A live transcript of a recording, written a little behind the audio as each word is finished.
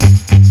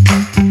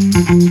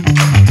You're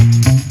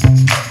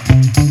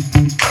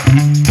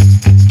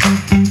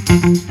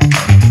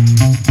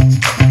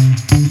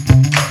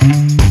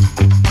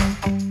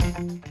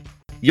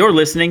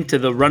listening to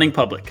The Running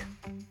Public.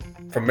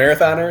 From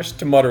marathoners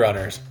to mud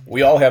runners,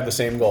 we all have the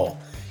same goal: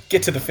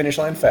 get to the finish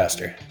line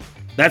faster.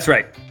 That's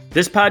right.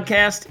 This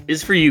podcast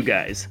is for you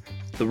guys,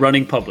 The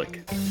Running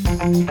Public.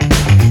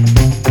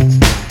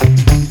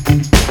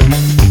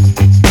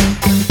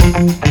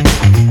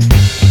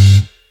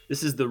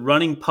 This is The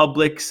Running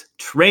Public's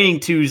Training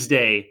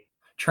Tuesday.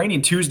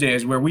 Training Tuesday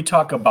is where we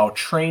talk about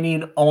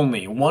training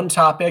only. One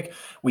topic,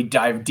 we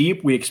dive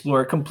deep, we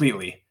explore it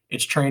completely.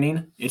 It's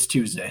training, it's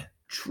Tuesday.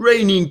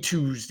 Training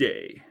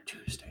Tuesday.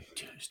 Tuesday.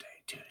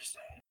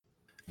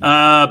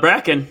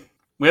 Bracken,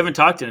 we haven't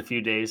talked in a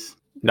few days.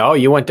 No,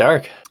 you went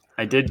dark.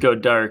 I did go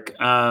dark.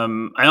 I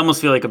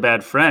almost feel like a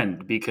bad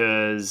friend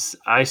because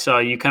I saw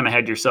you kind of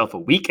had yourself a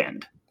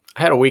weekend.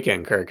 I had a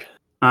weekend, Kirk.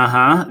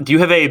 Uh-huh. Do you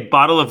have a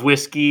bottle of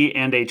whiskey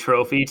and a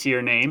trophy to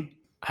your name?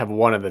 I have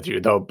one of the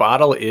two. The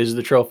bottle is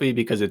the trophy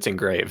because it's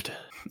engraved.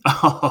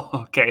 Oh,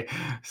 okay.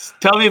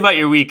 Tell me about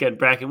your weekend,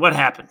 Bracken. What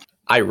happened?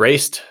 I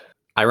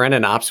ran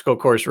an obstacle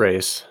course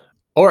race,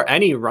 or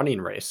any running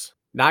race.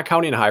 Not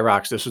counting High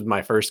Rocks, this was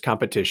my first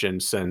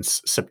competition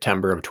since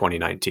September of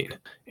 2019.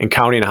 And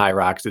counting High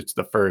Rocks, it's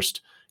the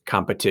first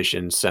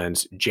competition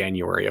since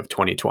January of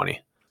 2020.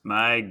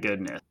 My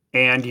goodness.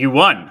 And you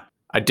won.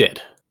 I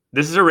did.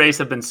 This is a race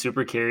I've been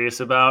super curious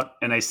about,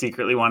 and I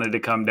secretly wanted to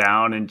come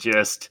down and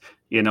just,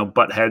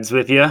 butt heads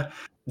with you.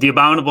 The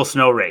Abominable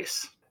Snow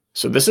Race.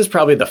 So this is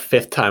probably the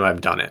fifth time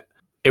I've done it.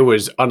 It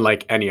was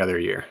unlike any other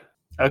year.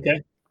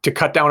 Okay. To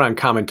cut down on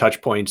common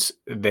touch points,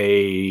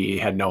 they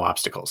had no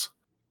obstacles.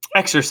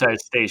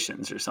 Exercise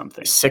stations or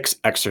something. 6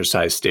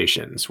 exercise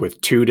stations with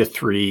 2 to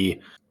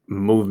 3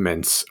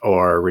 movements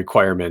or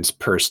requirements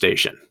per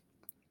station.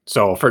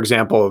 So, for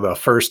example, the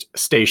first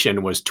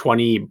station was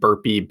 20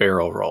 burpee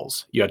barrel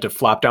rolls. You had to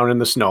flop down in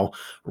the snow,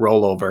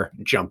 roll over,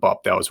 jump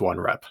up. That was 1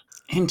 rep.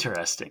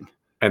 Interesting.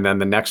 And then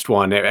the next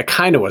one, it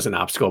kind of was an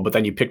obstacle, but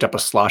then you picked up a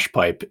slosh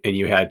pipe and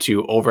you had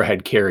to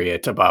overhead carry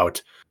it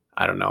about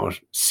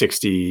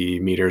 60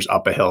 meters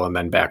up a hill and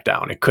then back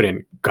down. It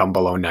couldn't come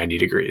below 90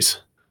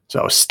 degrees.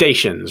 So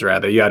stations,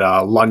 rather. You had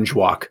a lunge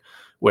walk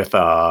with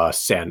a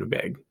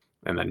sandbag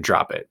and then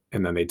drop it.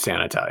 And then they'd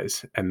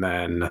sanitize. And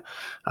then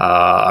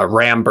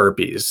ram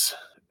burpees.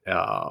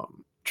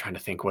 Trying to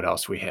think what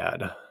else we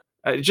had.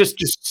 Just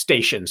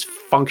stations.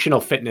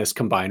 Functional fitness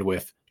combined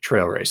with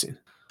trail racing.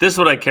 This is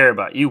what I care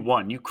about. You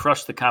won. You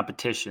crushed the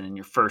competition in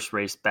your first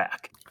race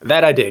back.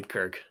 That I did,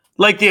 Kirk.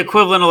 Like the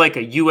equivalent of like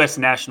a U.S.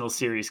 National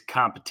Series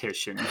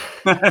competition.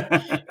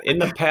 In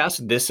the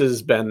past, this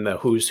has been the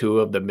who's who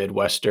of the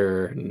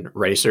Midwestern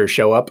racers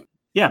show up.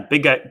 Yeah,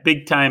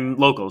 big time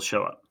locals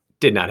show up.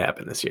 Did not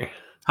happen this year.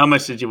 How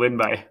much did you win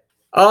by?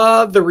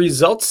 The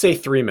results say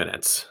 3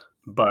 minutes.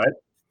 But?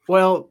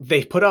 Well,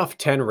 they put off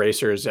 10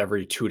 racers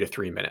every 2 to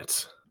 3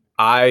 minutes.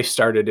 I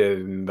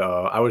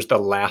was the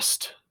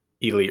last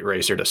elite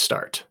racer to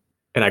start.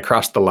 And I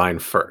crossed the line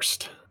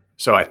first.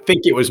 So I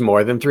think it was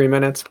more than 3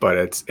 minutes, but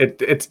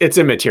it's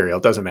immaterial.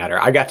 It doesn't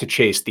matter. I got to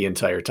chase the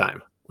entire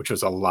time, which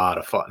was a lot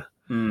of fun.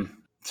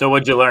 So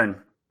what'd you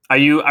learn? Are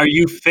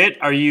you fit?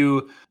 Are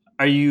you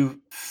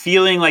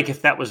feeling like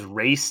if that was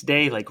race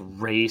day,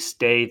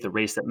 the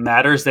race that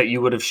matters, that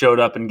you would have showed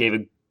up and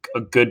gave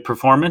a good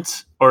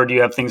performance? Or do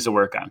you have things to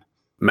work on?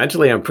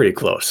 Mentally, I'm pretty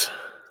close.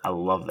 I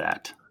love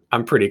that.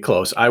 I'm pretty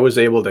close. I was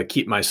able to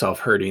keep myself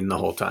hurting the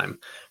whole time.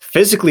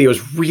 Physically, it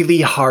was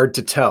really hard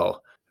to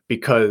tell.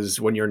 Because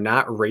when you're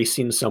not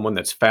racing someone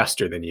that's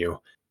faster than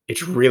you,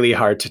 it's really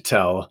hard to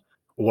tell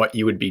what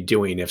you would be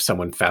doing if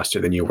someone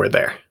faster than you were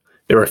there.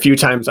 There were a few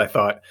times I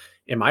thought,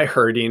 am I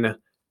hurting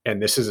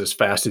and this is as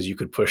fast as you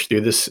could push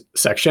through this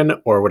section,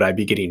 or would I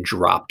be getting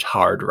dropped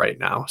hard right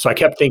now? So I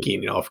kept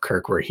thinking, if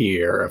Kirk were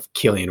here, if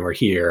Killian were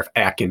here, if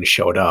Atkins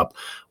showed up,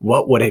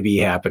 what would I be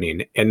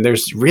happening? And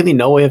there's really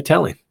no way of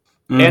telling.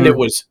 Mm-hmm. And it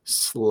was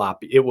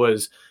sloppy. It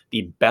was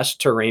the best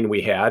terrain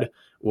we had.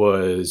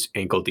 Was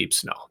ankle deep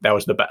snow. That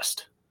was the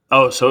best.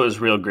 Oh, so it was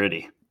real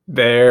gritty.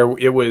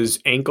 It was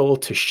ankle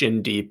to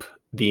shin deep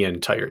the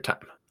entire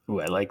time.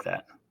 Ooh, I like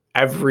that.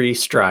 Every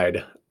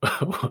stride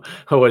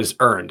was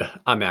earned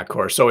on that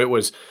course. So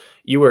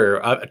you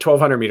were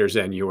 1,200 meters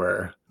in, you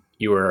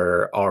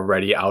were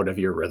already out of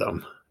your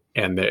rhythm,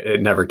 and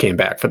it never came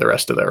back for the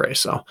rest of the race.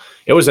 So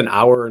it was an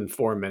hour and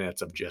 4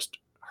 minutes of just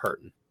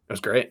hurting. It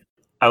was great.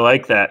 I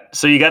like that.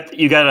 So you got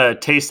a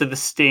taste of the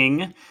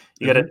sting.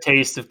 You got a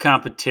taste of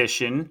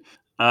competition.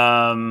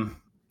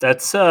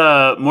 That's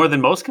more than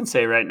most can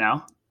say right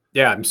now.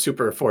 Yeah, I'm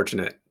super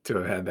fortunate to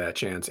have had that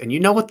chance. And you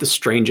know what the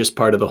strangest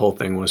part of the whole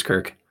thing was,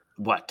 Kirk?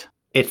 What?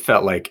 It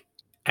felt like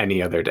any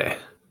other day.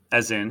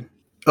 As in?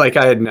 Like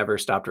I had never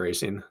stopped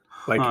racing.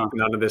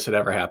 None of this had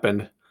ever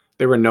happened.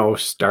 There were no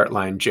start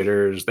line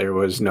jitters. There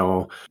was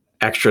no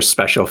extra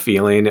special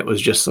feeling. It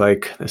was just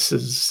like, this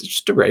is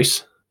just a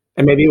race.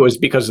 And maybe it was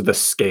because of the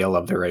scale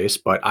of the race,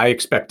 but I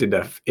expected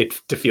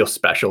it to feel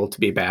special to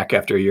be back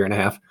after a year and a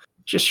half,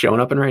 just showing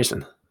up and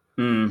racing.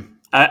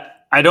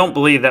 I don't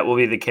believe that will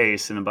be the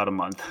case in about a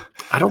month.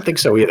 I don't think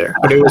so either.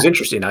 But it was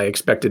interesting. I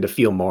expected to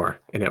feel more,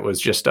 and it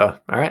was just all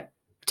right.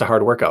 It's a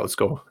hard workout. Let's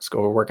go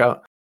work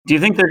out. Do you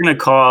think they're going to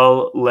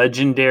call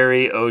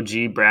legendary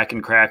OG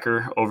Bracken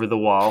Cracker over the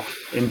wall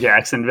in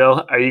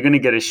Jacksonville? Are you going to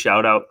get a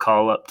shout out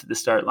call up to the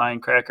start line,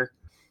 Cracker?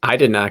 I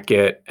did not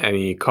get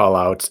any call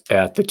outs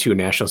at the 2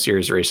 National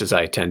Series races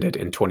I attended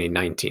in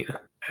 2019.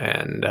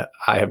 And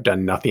I have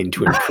done nothing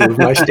to improve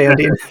my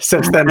standing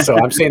since then. So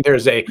I'm saying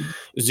there's a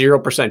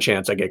 0%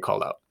 chance I get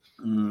called out.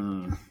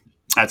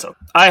 That's okay.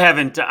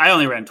 I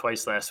only ran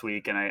twice last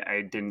week, and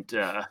I didn't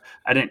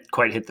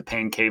quite hit the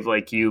pain cave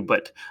like you,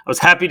 but I was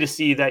happy to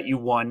see that you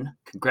won.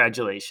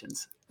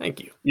 Congratulations. Thank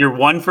you. You're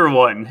 1 for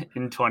 1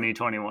 in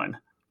 2021.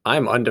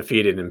 I'm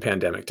undefeated in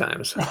pandemic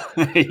times.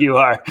 You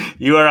are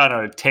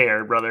on a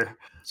tear, brother.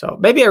 So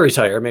maybe I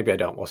retire, maybe I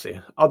don't. We'll see.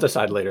 I'll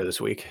decide later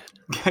this week.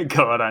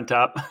 Go out on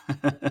top.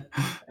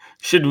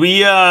 Should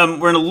we,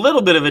 we're in a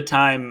little bit of a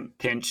time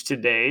pinch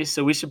today,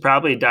 so we should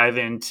probably dive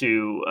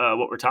into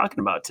what we're talking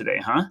about today,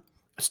 huh?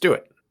 Let's do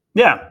it.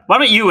 Yeah. Why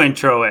don't you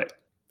intro it?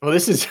 Well,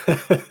 this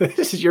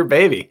is your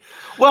baby.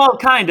 Well,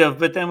 kind of,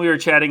 but then we were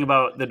chatting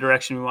about the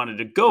direction we wanted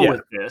to go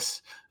with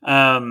this.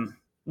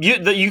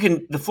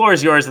 The floor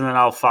is yours, and then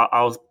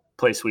I'll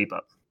play sweep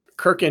up.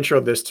 Kirk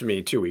introed this to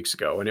me 2 weeks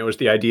ago, and it was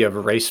the idea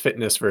of race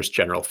fitness versus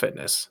general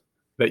fitness.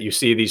 That you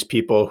see these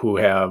people who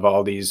have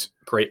all these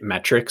great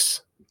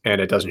metrics, and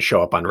it doesn't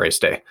show up on race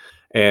day.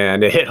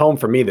 And it hit home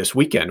for me this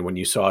weekend when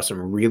you saw some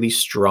really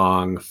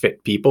strong,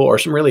 fit people or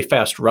some really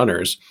fast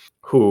runners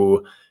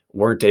who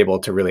weren't able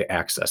to really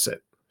access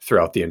it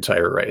throughout the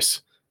entire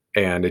race.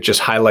 And it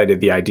just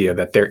highlighted the idea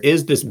that there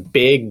is this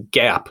big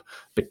gap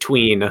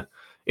between,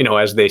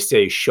 as they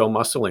say, show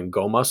muscle and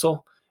go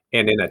muscle.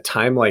 And in a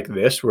time like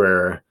this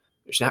where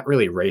there's not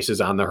really races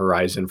on the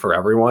horizon for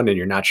everyone and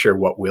you're not sure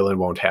what will and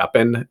won't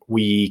happen,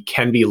 we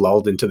can be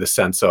lulled into the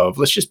sense of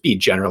let's just be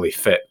generally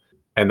fit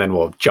and then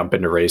we'll jump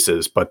into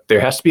races. But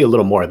there has to be a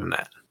little more than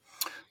that.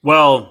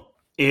 Well,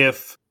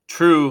 if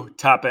true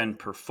top end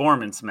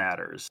performance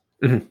matters,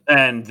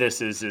 then this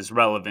is as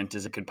relevant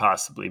as it could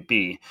possibly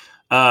be.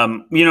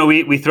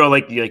 We throw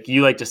like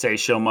you like to say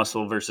show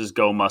muscle versus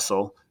go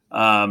muscle.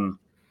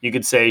 You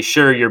could say,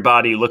 sure, your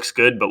body looks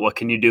good, but what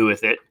can you do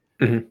with it?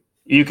 Mm-hmm.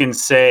 You can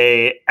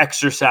say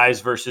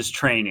exercise versus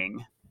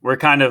training. We're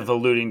kind of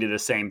alluding to the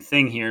same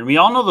thing here. And we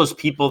all know those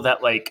people that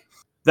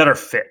are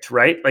fit,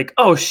 right? Like,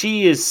 oh,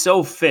 she is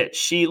so fit.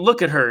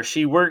 Look at her.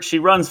 She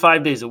runs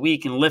 5 days a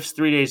week and lifts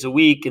 3 days a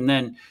week. And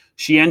then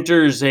she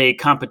enters a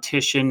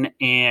competition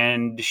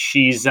and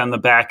she's on the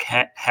back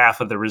half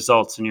of the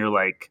results. And you're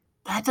like,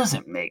 that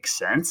doesn't make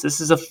sense.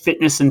 This is a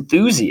fitness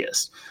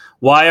enthusiast.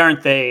 Why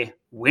aren't they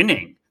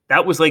winning?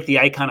 That was like the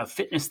icon of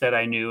fitness that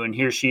I knew. And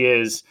here she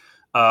is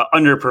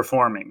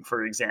underperforming,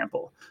 for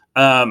example.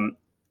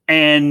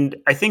 And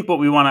I think what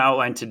we want to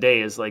outline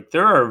today is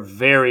there are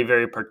very,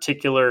 very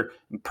particular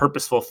and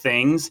purposeful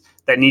things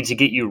that need to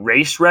get you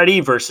race ready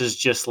versus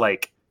just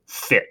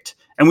fit.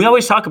 And we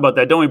always talk about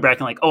that, don't we,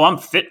 Bracken? Oh, I'm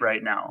fit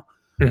right now.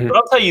 Mm-hmm. But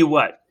I'll tell you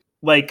what,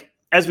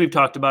 as we've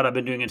talked about, I've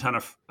been doing a ton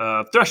of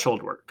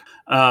threshold work.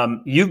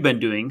 You've been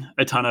doing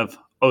a ton of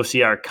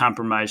OCR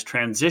compromised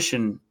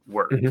transition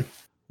work. Mm-hmm.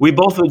 We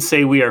both would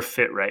say we are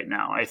fit right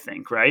now, I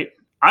think, right?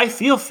 I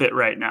feel fit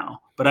right now,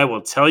 but I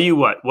will tell you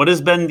what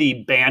has been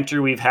the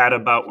banter we've had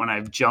about when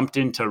I've jumped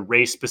into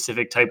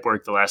race-specific type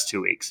work the last 2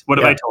 weeks? What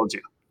have I told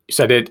you? You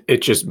said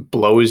it just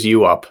blows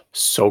you up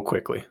so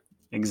quickly.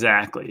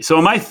 Exactly. So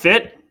am I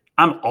fit?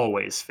 I'm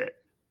always fit.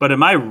 But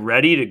am I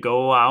ready to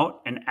go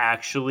out and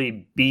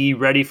actually be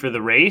ready for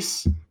the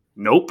race?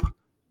 Nope.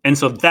 And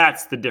so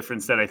that's the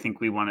difference that I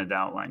think we wanted to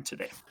outline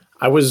today.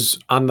 I was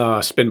on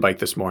the spin bike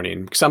this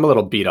morning because I'm a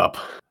little beat up.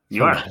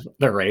 You are.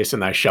 The race,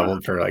 and I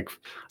shoveled for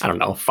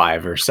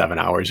 5 or 7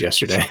 hours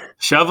yesterday.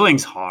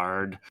 Shoveling's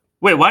hard.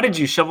 Wait, why did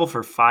you shovel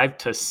for 5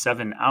 to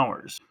 7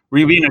 hours? Were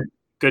you being a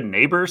good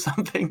neighbor or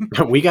something?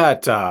 We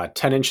got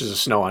 10 inches of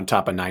snow on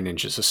top of 9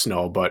 inches of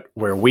snow, but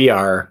where we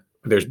are,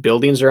 there's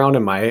buildings around,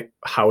 and my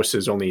house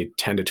is only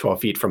 10 to 12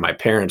 feet from my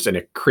parents, and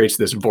it creates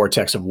this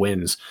vortex of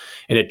winds,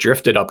 and it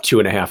drifted up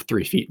 2.5,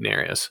 3 feet in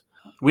areas.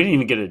 We didn't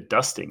even get a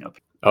dusting up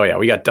here. Oh, yeah,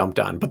 we got dumped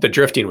on, but the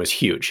drifting was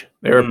huge.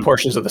 There were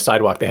portions of the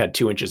sidewalk that had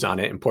 2 inches on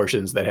it and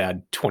portions that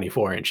had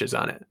 24 inches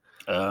on it.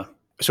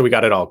 So we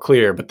got it all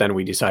clear, but then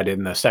we decided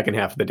in the second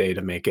half of the day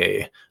to make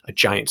a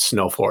giant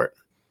snow fort.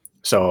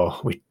 So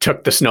we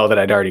took the snow that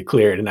I'd already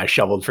cleared and I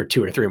shoveled for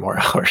 2 or 3 more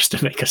hours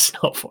to make a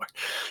snow fort.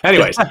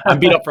 Anyways, I'm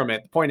beat up from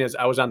it. The point is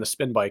I was on the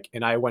spin bike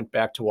and I went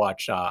back to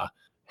watch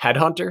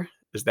Headhunter.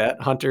 Is that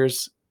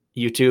Hunter's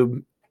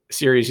YouTube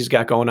series he's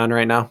got going on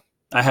right now?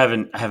 I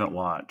haven't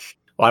watched.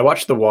 Well,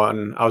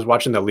 I was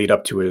watching the lead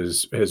up to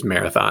his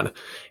marathon,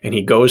 and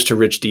he goes to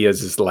Rich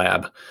Diaz's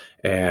lab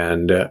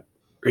and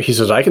he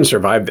says, I can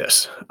survive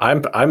this.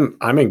 I'm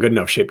in good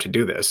enough shape to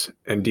do this.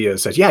 And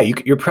Diaz says, yeah,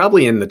 you're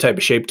probably in the type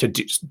of shape to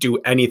do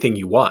anything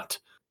you want.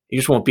 You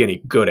just won't be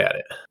any good at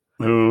it.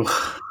 Ooh.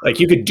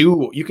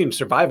 You can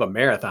survive a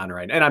marathon,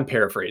 right? And I'm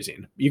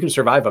paraphrasing. You can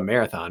survive a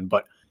marathon,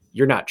 but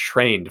you're not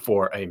trained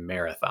for a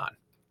marathon.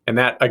 And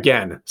that,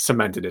 again,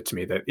 cemented it to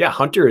me that, yeah,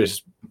 Hunter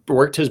has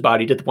worked his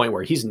body to the point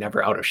where he's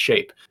never out of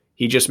shape.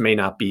 He just may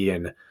not be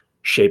in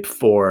shape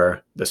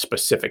for the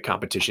specific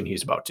competition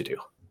he's about to do.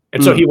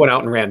 And so he went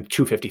out and ran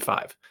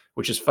 2:55,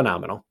 which is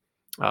phenomenal.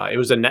 It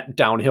was a net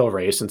downhill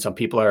race, and some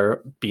people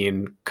are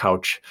being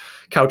couch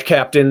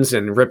captains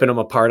and ripping them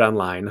apart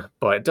online,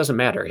 but it doesn't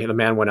matter. The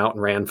man went out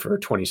and ran for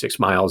 26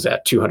 miles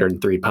at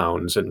 203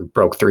 pounds and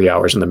broke 3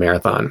 hours in the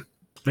marathon.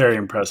 Very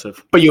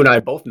impressive. But you and I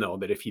both know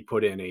that if he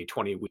put in a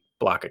 20-week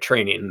block of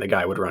training, the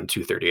guy would run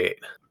 2:38.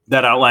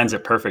 That outlines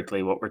it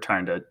perfectly, what we're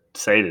trying to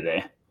say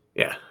today.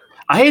 Yeah.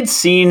 I had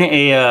seen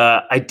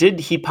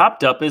he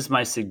popped up as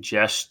my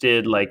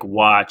suggested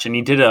watch, and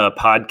he did a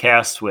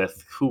podcast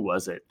with, who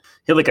was it?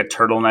 He had like a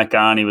turtleneck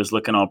on. He was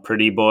looking all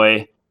pretty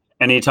boy.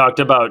 And he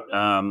talked about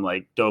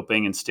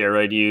doping and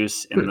steroid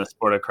use in the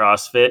sport of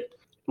CrossFit.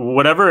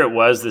 Whatever it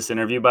was, this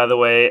interview, by the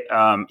way,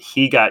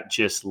 he got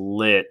just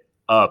lit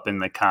up in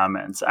the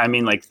comments. I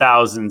mean,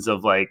 thousands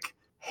of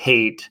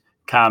hate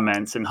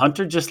comments, and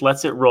Hunter just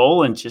lets it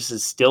roll and just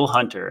is still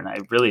Hunter. And I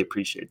really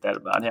appreciate that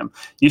about him.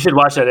 You should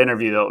watch that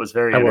interview though. It was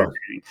very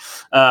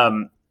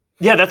entertaining.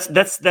 Yeah,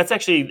 that's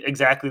actually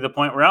exactly the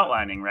point we're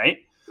outlining, right?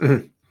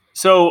 Mm-hmm.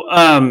 So,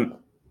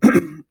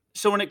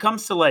 so when it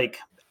comes to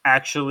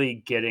actually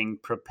getting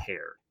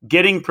prepared,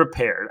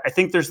 I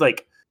think there's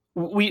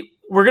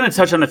we're going to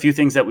touch on a few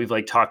things that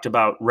we've talked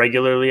about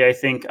regularly, I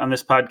think, on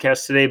this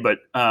podcast today, but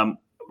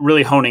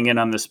really honing in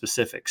on the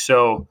specifics.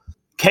 So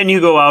can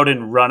you go out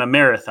and run a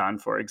marathon,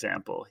 for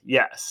example?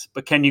 Yes.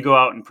 But can you go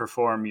out and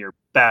perform your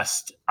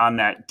best on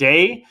that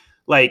day?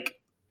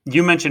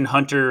 You mentioned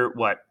Hunter,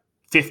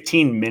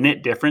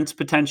 15-minute difference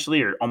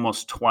potentially, or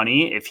almost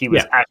 20 if he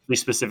was actually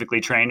specifically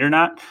trained or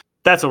not.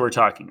 That's what we're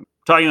talking about.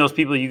 Talking to those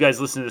people, you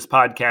guys listen to this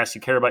podcast,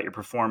 you care about your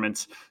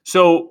performance.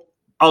 So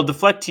I'll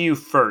deflect to you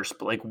first,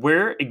 but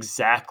where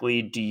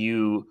exactly do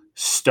you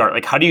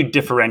start? How do you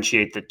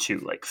differentiate the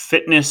two?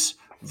 Fitness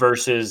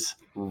versus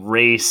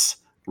race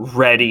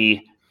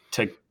ready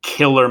to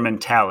killer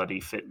mentality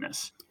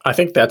fitness. I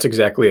think that's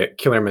exactly it.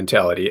 Killer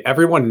mentality.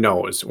 Everyone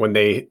knows when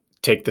they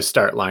take the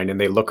start line and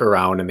they look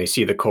around and they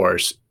see the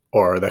course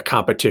or the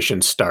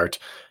competition start,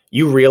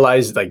 you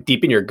realize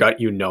deep in your gut,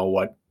 you know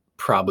what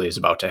probably is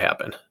about to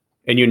happen.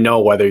 And you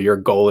know whether your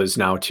goal is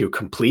now to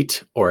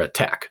complete or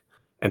attack.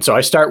 And so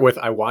I start with,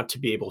 I want to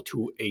be able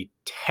to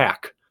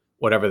attack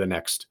whatever the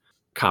next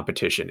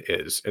competition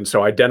is. And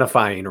so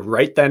identifying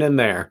right then and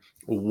there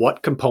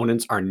what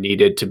components are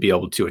needed to be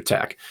able to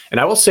attack. And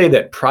I will say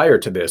that prior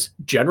to this,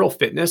 general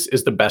fitness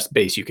is the best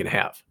base you can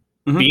have.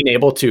 Mm-hmm. Being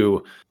able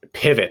to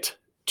pivot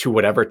to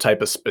whatever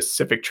type of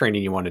specific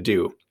training you want to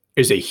do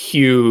is a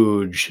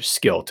huge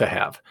skill to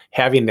have.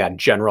 Having that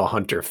general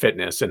Hunter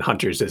fitness, and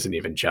Hunter's isn't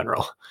even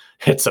general,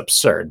 it's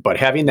absurd, but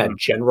having that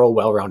general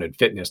well-rounded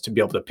fitness to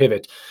be able to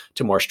pivot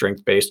to more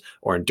strength-based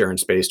or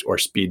endurance-based or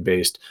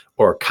speed-based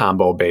or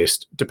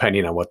combo-based,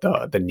 depending on what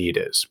the need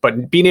is.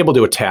 But being able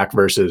to attack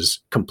versus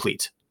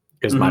complete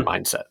is my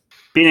mindset.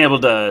 Being able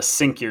to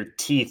sink your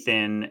teeth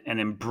in and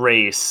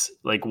embrace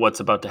what's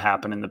about to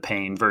happen in the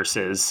pain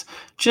versus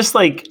just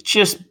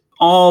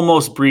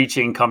almost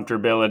breaching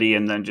comfortability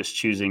and then just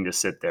choosing to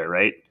sit there,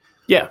 right?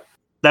 Yeah.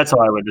 That's how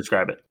I would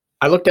describe it.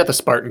 I looked at the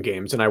Spartan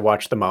Games and I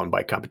watched the mountain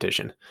bike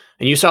competition.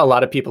 And you saw a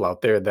lot of people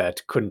out there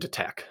that couldn't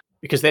attack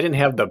because they didn't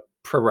have the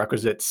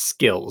prerequisite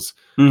skills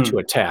to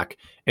attack.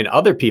 And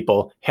other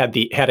people had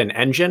an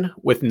engine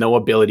with no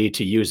ability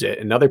to use it.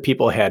 And other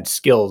people had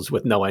skills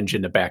with no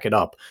engine to back it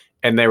up.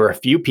 And there were a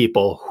few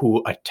people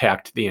who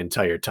attacked the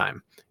entire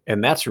time.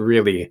 And that's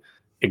really...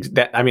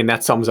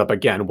 that sums up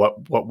again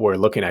what we're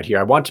looking at here.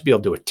 I want to be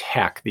able to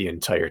attack the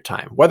entire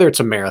time, whether it's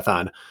a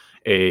marathon,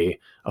 a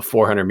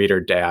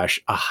 400-meter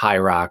dash, a high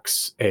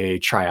rocks, a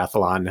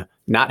triathlon,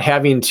 not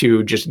having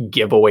to just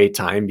give away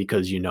time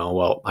because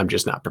I'm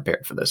just not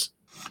prepared for this.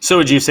 So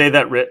would you say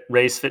that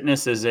race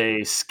fitness is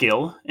a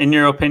skill in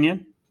your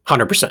opinion?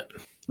 100%.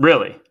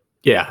 Really?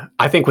 Yeah.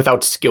 I think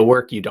without skill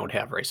work, you don't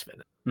have race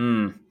fitness.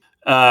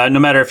 No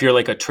matter if you're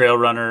a trail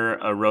runner,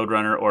 a road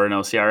runner, or an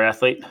OCR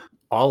athlete?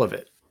 All of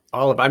it.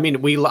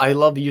 I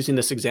love using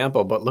this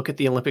example, but look at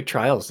the Olympic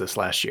trials this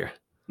last year.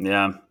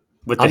 Yeah.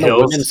 With the On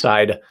hills. The women's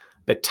side,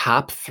 the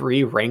top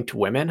 3 ranked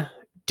women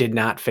did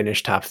not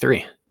finish top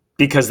 3.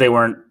 Because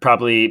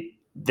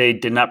they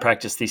did not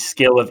practice the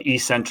skill of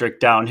eccentric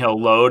downhill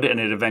load, and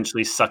it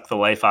eventually sucked the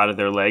life out of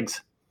their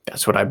legs.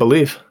 That's what I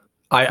believe.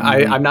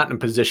 I'm not in a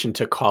position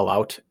to call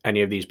out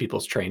any of these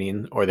people's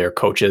training or their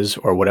coaches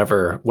or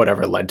whatever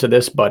led to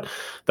this. But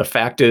the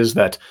fact is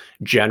that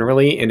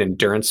generally in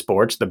endurance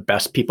sports, the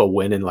best people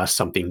win unless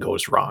something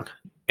goes wrong.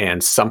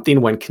 And something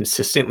went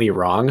consistently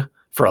wrong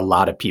for a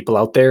lot of people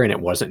out there, and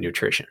it wasn't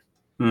nutrition.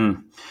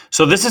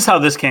 So this is how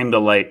this came to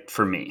light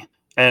for me.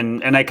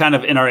 And I kind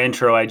of, in our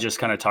intro, I just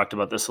kind of talked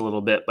about this a little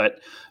bit, but,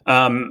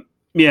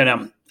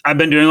 I've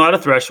been doing a lot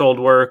of threshold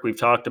work. We've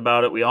talked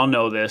about it. We all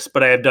know this,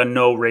 but I have done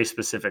no race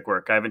specific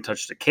work. I haven't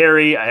touched a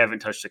carry. I haven't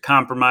touched a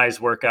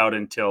compromise workout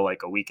until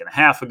a week and a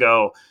half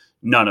ago.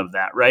 None of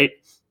that. Right.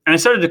 I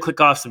started to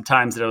click off some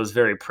times that I was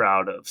very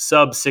proud of.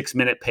 Sub 6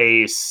 minute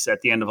pace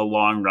at the end of a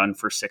long run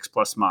for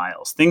 6+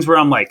 miles. Things where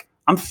I'm like,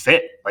 I'm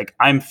fit. Like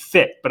I'm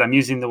fit, but I'm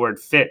using the word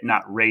fit,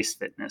 not race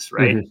fitness,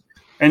 right? Mm-hmm.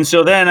 And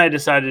so then I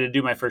decided to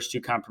do my first 2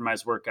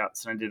 compromise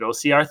workouts. And I did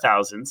OCR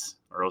 1000s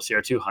or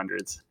OCR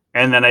 200s.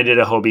 And then I did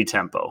a Hobie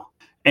tempo.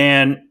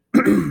 And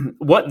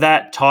what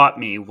that taught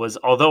me was,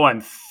 although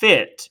I'm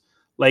fit,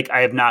 like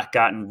I have not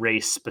gotten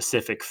race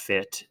specific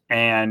fit.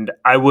 And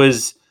I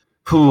was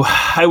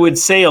I would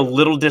say a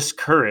little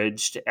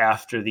discouraged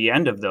after the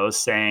end of those,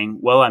 saying,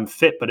 well, I'm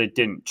fit, but it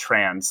didn't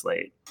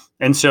translate.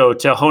 And so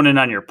to hone in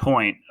on your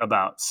point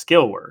about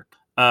skill work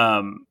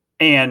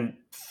and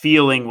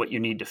feeling what you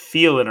need to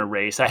feel in a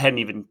race, I hadn't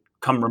even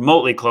come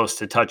remotely close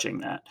to touching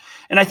that.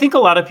 And I think a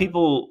lot of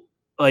people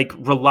like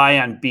rely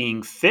on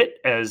being fit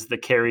as the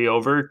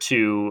carryover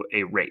to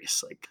a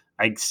race. Like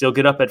I still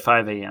get up at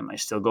 5 a.m. I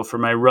still go for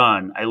my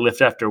run. I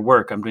lift after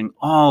work. I'm doing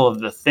all of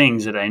the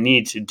things that I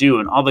need to do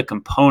and all the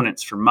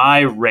components for my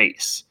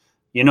race.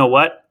 You know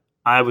what?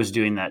 I was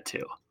doing that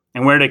too.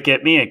 And where did it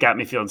get me? It got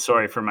me feeling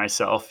sorry for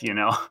myself,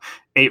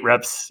 8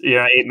 reps,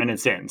 8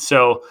 minutes in.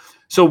 So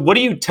what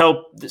do you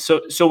tell?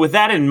 So with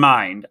that in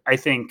mind, I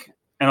think,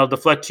 and I'll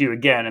deflect to you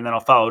again, and then I'll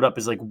follow it up,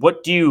 is like,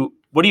 what do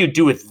you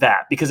do with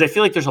that? Because I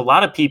feel like there's a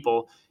lot of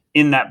people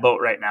in that boat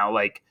right now.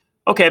 Like,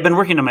 okay, I've been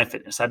working on my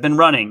fitness. I've been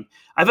running.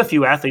 I have a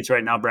few athletes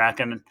right now,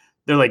 Bracken.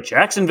 They're like,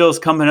 Jacksonville's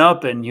coming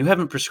up and you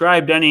haven't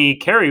prescribed any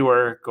carry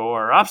work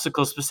or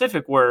obstacle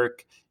specific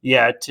work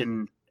yet.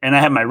 And I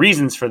have my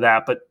reasons for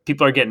that, but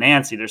people are getting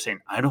antsy. They're saying,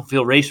 I don't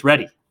feel race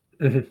ready.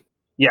 Mm-hmm.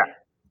 Yeah.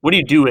 What do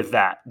you do with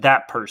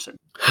that person?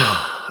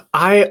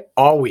 I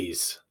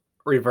always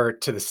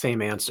revert to the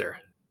same answer.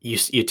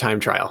 You time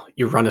trial,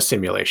 you run a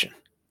simulation.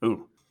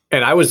 Ooh.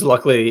 And I was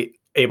luckily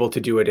able to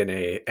do it in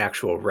a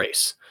actual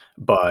race.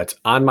 But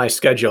on my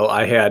schedule,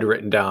 I had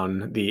written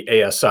down the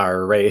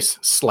ASR race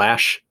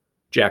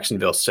 /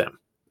 Jacksonville sim.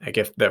 Like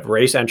if the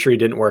race entry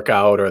didn't work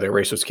out or the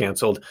race was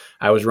canceled,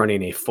 I was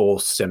running a full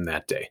sim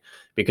that day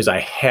because I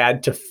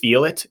had to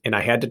feel it and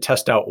I had to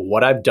test out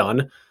what I've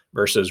done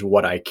versus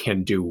what I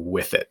can do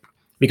with it.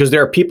 Because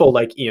there are people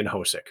like Ian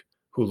Hosick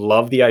who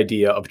love the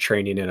idea of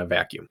training in a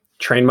vacuum.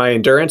 Train my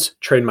endurance,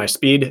 train my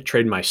speed,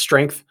 train my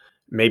strength,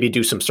 maybe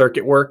do some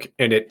circuit work,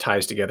 and it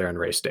ties together on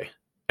race day.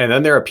 And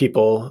then there are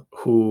people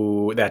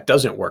who that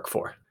doesn't work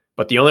for.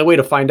 But the only way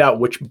to find out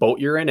which boat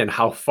you're in and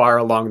how far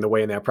along the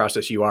way in that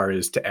process you are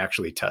is to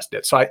actually test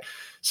it. So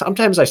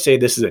sometimes I say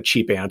this is a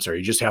cheap answer.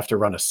 You just have to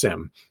run a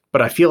sim.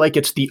 But I feel like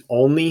it's the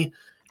only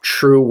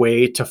true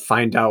way to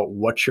find out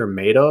what you're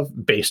made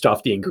of based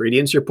off the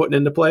ingredients you're putting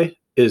into play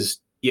is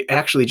you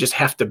actually just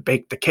have to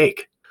bake the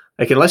cake.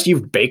 Like unless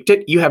you've baked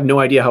it, you have no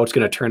idea how it's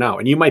going to turn out.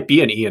 And you might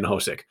be an Ian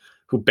Hosick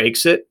who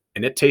bakes it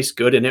and it tastes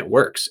good and it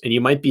works. And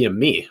you might be a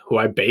me who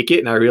I bake it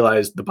and I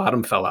realize the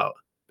bottom fell out.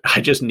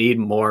 I just need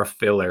more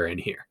filler in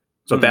here.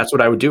 So that's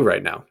what I would do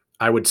right now.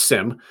 I would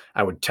sim,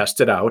 I would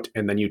test it out,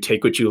 and then you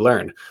take what you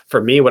learn.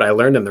 For me, what I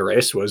learned in the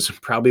race was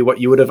probably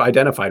what you would have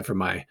identified from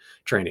my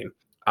training.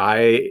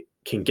 I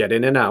can get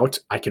in and out.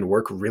 I can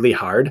work really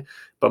hard,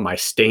 but my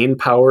staying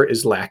power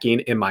is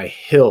lacking and my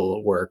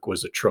hill work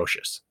was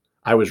atrocious.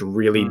 I was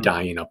really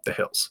dying up the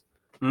hills.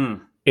 And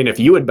if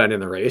you had been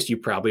in the race, you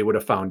probably would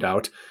have found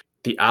out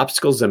the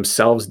obstacles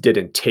themselves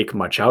didn't take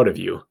much out of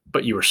you,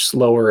 but you were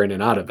slower in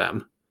and out of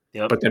them.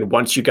 Yep. But then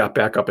once you got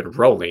back up and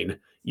rolling,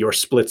 your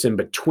splits in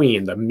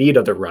between the meat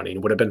of the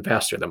running would have been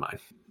faster than mine.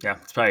 Yeah,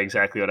 it's probably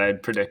exactly what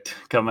I'd predict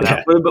coming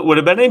up. But would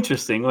have been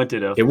interesting,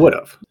 wouldn't it? It would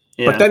have.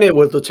 Yeah. But then it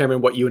would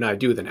determine what you and I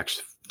do the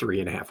next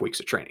 3.5 weeks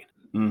of training.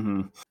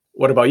 Mm-hmm.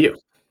 What about you?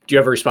 Do you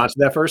have a response to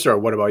that first, or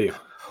what about you?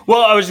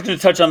 Well, I was just going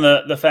to touch on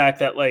the fact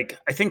that, like,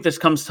 I think this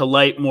comes to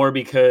light more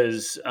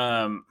because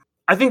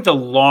I think the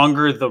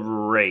longer the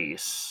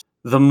race,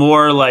 the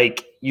more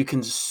like you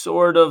can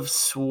sort of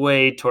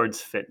sway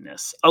towards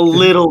fitness a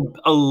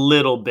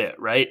little bit,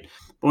 right?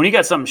 But when you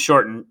got something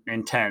short and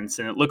intense,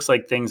 and it looks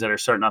like things that are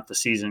starting off the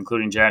season,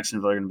 including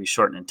Jacksonville, are going to be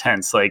short and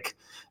intense, like,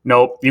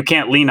 nope, you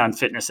can't lean on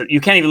fitness. You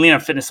can't even lean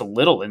on fitness a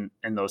little in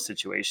those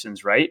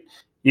situations, right?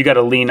 You got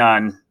to lean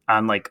on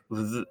like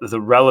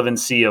the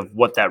relevancy of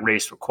what that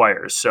race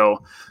requires.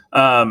 So,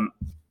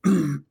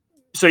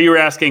 so you were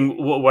asking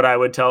what I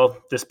would tell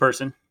this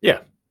person? Yeah.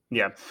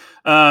 Yeah.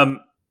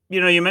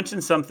 You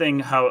mentioned something,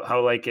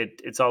 how like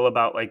it's all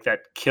about like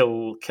that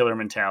killer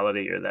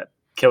mentality or that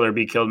killer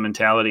be killed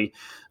mentality.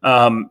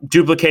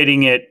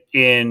 Duplicating it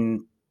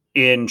in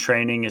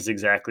training is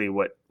exactly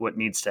what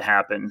needs to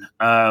happen.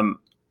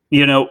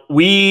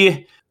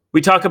 We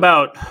talk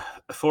about,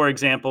 for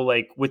example,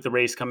 like with the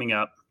race coming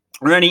up,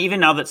 or even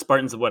now that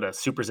Spartan's a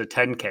Super's a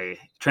 10K,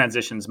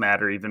 transitions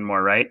matter even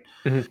more, right?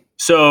 Mm-hmm.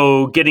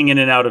 So getting in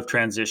and out of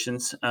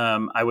transitions,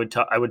 I would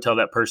tell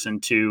that person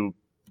to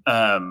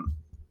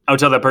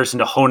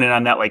hone in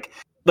on that.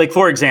 Like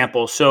for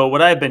example, so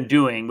what I've been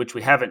doing, which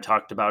we haven't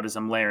talked about as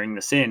I'm layering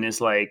this in, is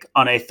like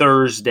on a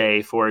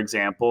Thursday, for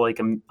example,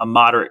 like a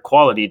moderate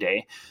quality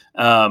day,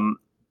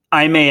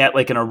 I may, at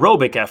like an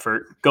aerobic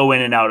effort, go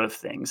in and out of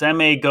things. I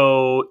may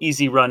go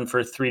easy run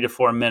for 3 to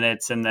 4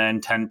 minutes and then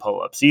 10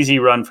 pull-ups, easy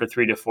run for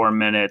 3 to 4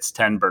 minutes,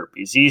 10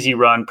 burpees, easy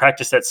run,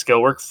 practice that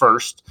skill work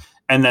first,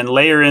 and then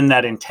layer in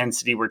that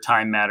intensity where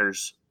time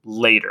matters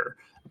later.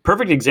 A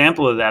perfect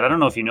example of that, I don't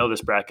know if you know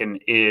this, Bracken,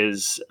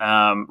 is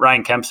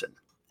Ryan Kempson.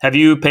 Have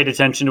you paid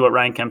attention to what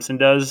Ryan Kempson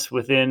does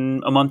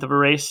within a month of a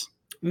race?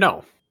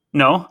 No.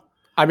 No?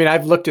 I mean,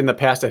 I've looked in the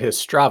past at his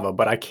Strava,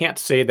 but I can't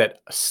say that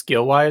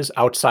skill-wise,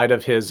 outside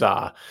of his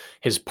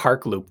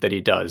park loop that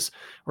he does,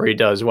 where he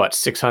does,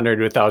 600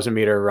 to 1,000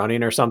 meter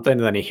running or something,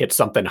 and then he hits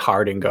something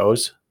hard and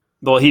goes.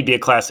 Well, he'd be a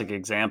classic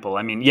example.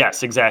 I mean,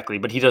 yes, exactly,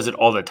 but he does it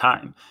all the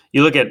time.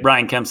 You look at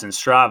Ryan Kempson's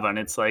Strava, and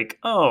it's like,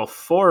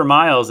 4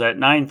 miles at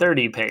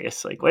 9:30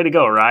 pace. Like, way to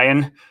go,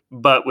 Ryan.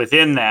 But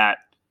within that,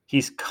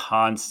 he's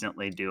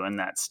constantly doing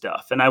that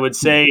stuff. And I would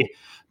say,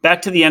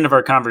 back to the end of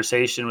our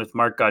conversation with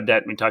Mark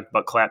Gaudet, we talked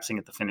about collapsing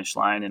at the finish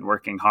line and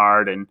working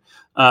hard. And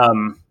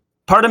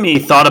part of me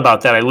thought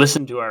about that. I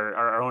listened to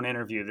our own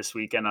interview this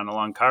weekend on a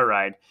long car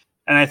ride,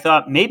 and I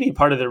thought maybe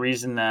part of the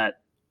reason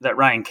that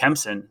Ryan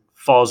Kempson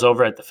falls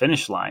over at the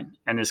finish line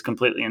and is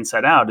completely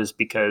inside out is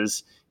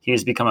because he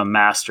has become a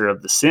master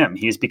of the sim.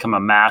 He's become a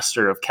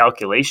master of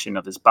calculation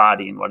of his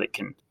body and what it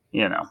can,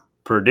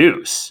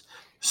 produce.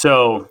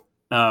 So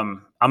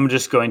I'm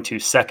just going to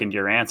second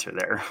your answer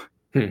there.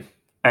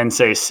 And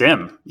say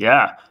sim.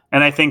 Yeah.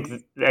 And I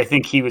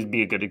think he would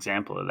be a good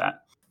example of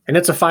that. And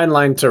it's a fine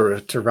line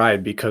to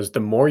ride, because the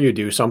more you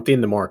do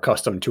something, the more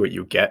accustomed to it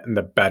you get, and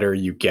the better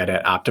you get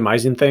at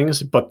optimizing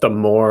things, but the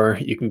more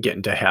you can get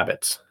into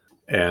habits.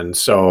 And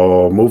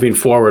so moving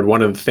forward,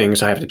 one of the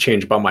things I have to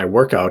change about my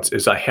workouts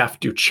is I have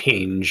to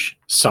change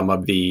some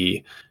of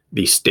the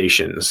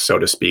stations, so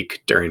to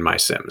speak, during my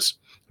sims,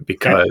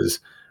 because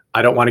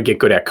I don't want to get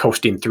good at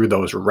coasting through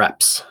those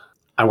reps.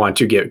 I want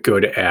to get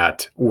good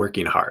at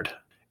working hard.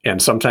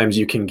 And sometimes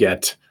you can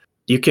get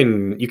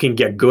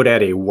good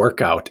at a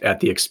workout at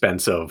the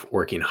expense of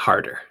working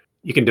harder.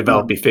 You can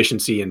develop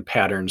efficiency in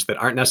patterns that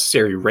aren't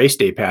necessarily race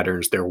day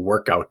patterns, they're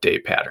workout day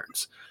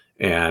patterns.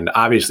 And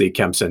obviously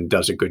Kempson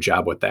does a good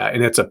job with that.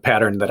 And it's a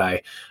pattern that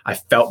I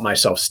felt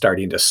myself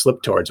starting to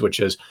slip towards, which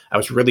is I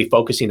was really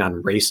focusing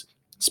on race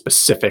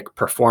specific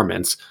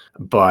performance,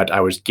 but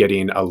I was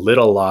getting a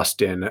little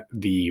lost in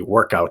the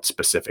workout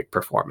specific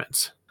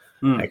performance.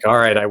 Like, all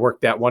right, I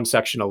worked that one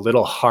section a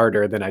little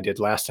harder than I did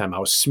last time. I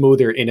was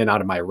smoother in and out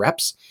of my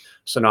reps.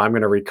 So now I'm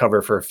going to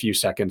recover for a few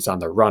seconds on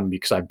the run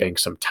because I banked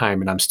some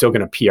time, and I'm still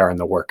going to PR in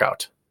the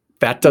workout.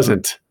 That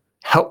doesn't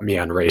help me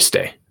on race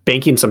day.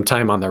 Banking some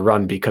time on the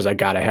run because I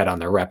got ahead on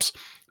the reps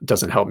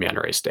doesn't help me on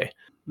race day.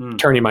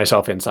 Turning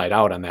myself inside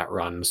out on that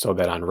run so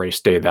that on race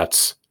day,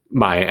 that's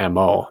my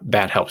MO.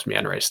 That helps me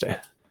on race day.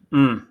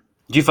 Do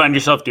you find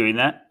yourself doing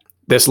that?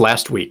 This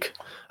last week.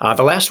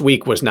 The last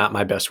week was not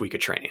my best week of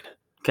training.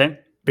 Okay.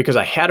 Because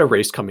I had a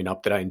race coming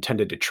up that I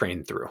intended to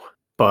train through,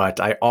 but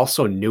I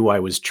also knew I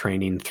was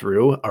training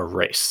through a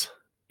race,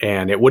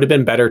 and it would have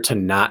been better to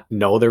not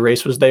know the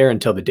race was there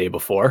until the day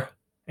before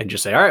and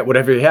just say, all right,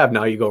 whatever you have,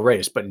 now you go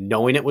race. But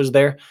knowing it was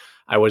there,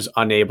 I was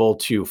unable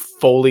to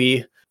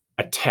fully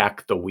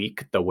attack the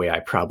week the way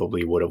I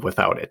probably would have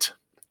without it.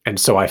 And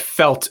so I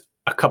felt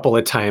a couple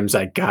of times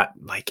I got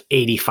like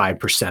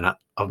 85%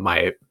 of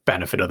my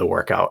benefit of the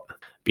workout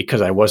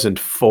because I wasn't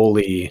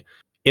fully...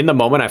 In the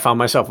moment, I found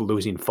myself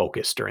losing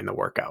focus during the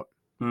workout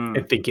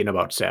and thinking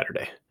about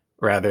Saturday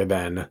rather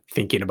than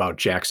thinking about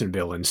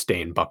Jacksonville and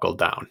staying buckled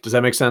down. Does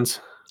that make sense?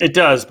 It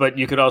does, but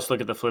you could also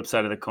look at the flip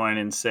side of the coin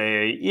and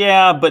say,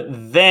 yeah, but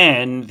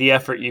then the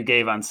effort you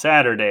gave on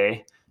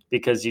Saturday,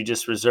 because you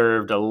just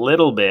reserved a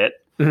little bit,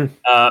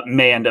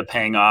 may end up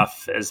paying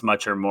off as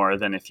much or more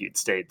than if you'd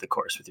stayed the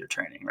course with your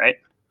training, right?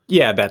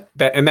 Yeah, that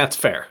and that's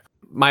fair.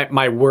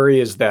 My worry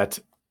is that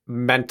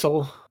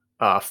mental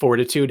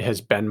fortitude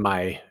has been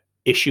my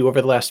issue over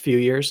the last few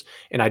years,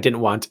 and I didn't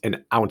want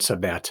an ounce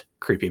of that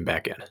creeping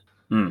back in.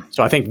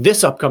 So I think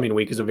this upcoming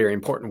week is a very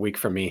important week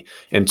for me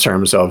in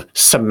terms of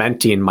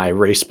cementing my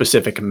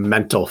race-specific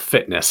mental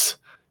fitness,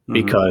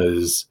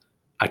 because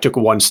I took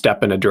one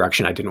step in a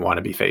direction I didn't want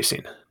to be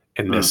facing,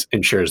 and this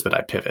ensures that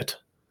I pivot.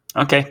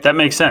 Okay, that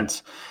makes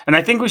sense. And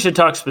I think we should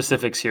talk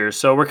specifics here.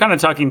 So we're kind of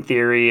talking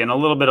theory and a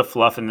little bit of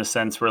fluff in the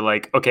sense we're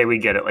like, okay, we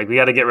get it. Like, we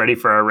got to get ready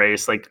for our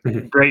race. Like,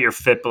 great, you're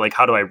fit, but like,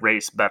 how do I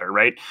race better,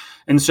 right?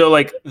 And so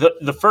like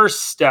the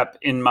first step,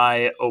 in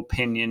my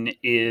opinion,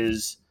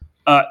 is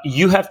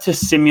you have to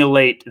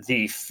simulate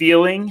the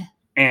feeling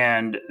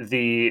and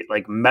the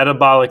like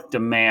metabolic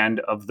demand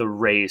of the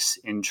race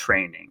in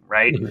training,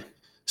 right?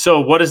 So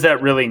what does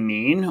that really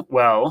mean?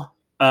 Well,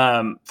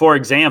 for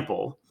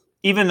example,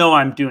 even though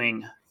I'm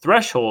doing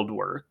threshold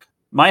work,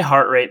 my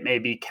heart rate may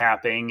be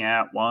capping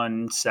at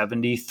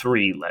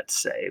 173, let's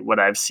say, what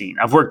I've seen.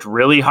 I've worked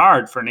really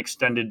hard for an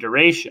extended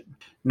duration.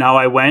 Now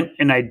I went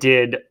and I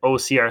did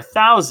OCR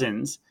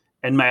thousands,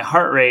 and my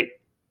heart rate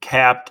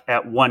capped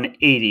at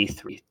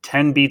 183,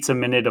 10 beats a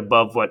minute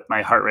above what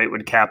my heart rate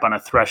would cap on a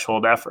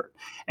threshold effort.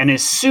 And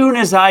as soon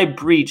as I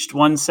breached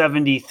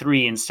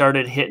 173 and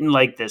started hitting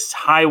like this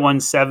high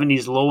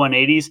 170s, low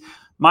 180s,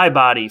 my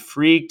body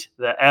freaked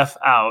the F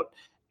out.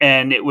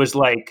 And it was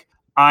like,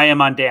 I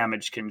am on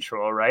damage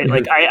control, right? Mhm.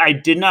 Like I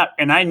did not,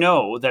 and I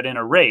know that in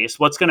a race,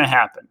 what's going to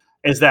happen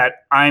is that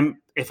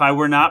if I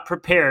were not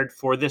prepared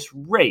for this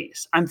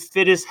race, I'm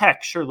fit as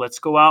heck. Sure, let's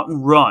go out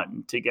and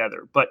run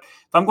together. But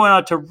if I'm going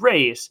out to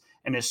race,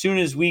 and as soon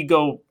as we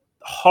go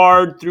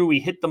hard through, we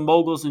hit the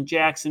moguls in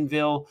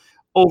Jacksonville,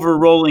 over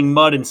rolling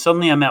mud, and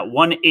suddenly I'm at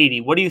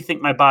 180. What do you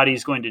think my body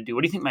is going to do?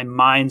 What do you think my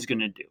mind's going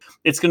to do?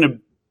 It's going to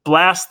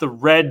blast the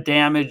red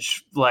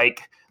damage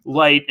like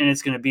light, and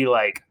it's going to be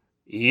like,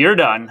 you're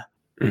done.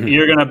 Mhm.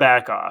 You're going to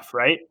back off,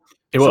 right?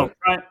 It will.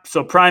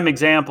 So prime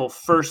example,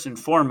 first and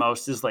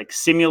foremost, is like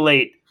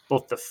simulate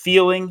both the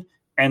feeling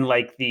and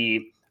like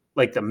the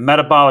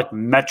metabolic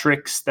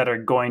metrics that are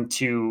going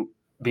to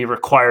be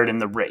required in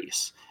the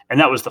race. And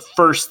that was the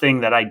first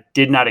thing that I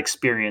did not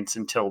experience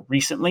until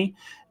recently.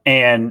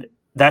 And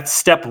that's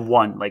step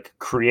one, like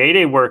create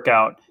a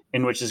workout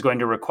in which is going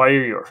to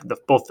require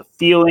both the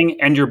feeling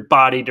and your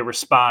body to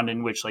respond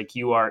in which like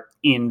you are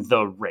in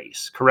the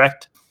race,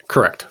 correct?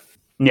 Correct.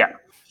 Yeah.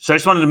 So I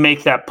just wanted to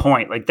make that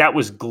point. Like that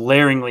was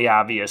glaringly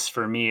obvious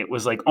for me. It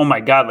was like, oh my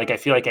God, like I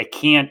feel like I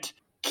can't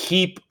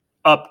keep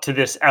up to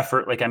this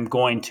effort. Like I'm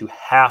going to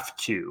have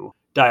to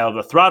dial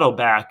the throttle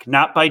back,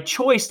 not by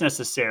choice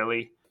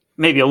necessarily,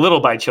 maybe a little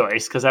by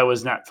choice because I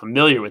was not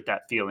familiar with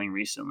that feeling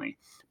recently,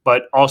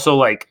 but also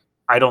like,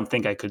 I don't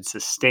think I could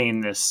sustain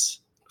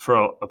this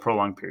for a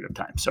prolonged period of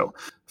time. So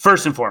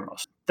first and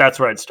foremost, that's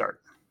where I'd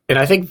start. And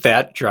I think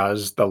that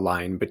draws the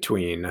line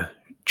between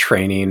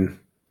training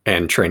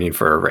and training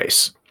for a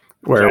race,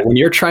 where Okay. when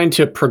you're trying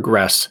to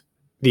progress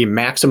the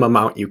maximum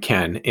amount you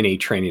can in a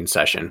training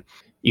session,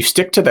 you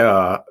stick to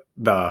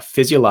the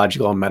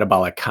physiological and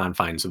metabolic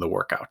confines of the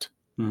workout.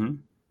 Mm-hmm.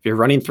 If you're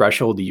running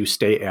threshold, you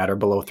stay at or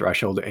below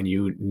threshold and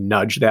you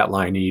nudge that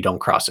line and you don't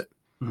cross it.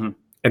 Mm-hmm.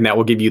 And that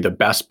will give you the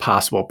best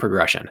possible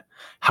progression.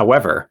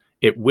 However,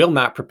 it will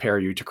not prepare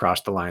you to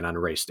cross the line on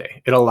race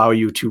day. It'll allow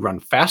you to run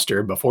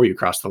faster before you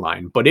cross the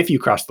line. But if you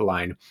cross the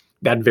line,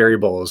 that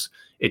variables,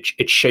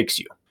 it shakes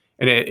you.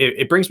 And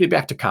it brings me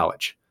back to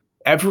college.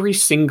 Every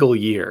single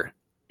year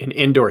in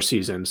indoor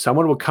season,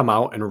 someone would come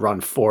out and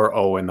run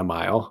 4.0 in the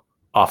mile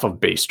off of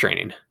base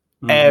training.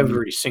 Mm-hmm.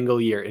 Every single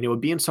year. And it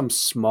would be in some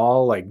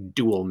small like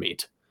dual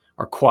meet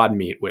or quad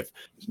meet with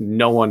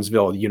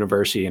Nolensville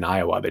University in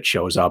Iowa that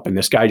shows up. And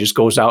this guy just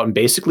goes out and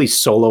basically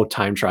solo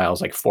time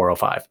trials like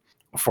 4:05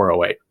 or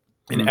 4:08.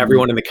 And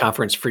everyone in the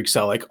conference freaks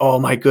out like, oh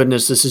my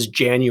goodness, this is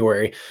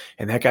January.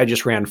 And that guy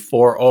just ran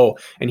 4.0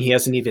 and he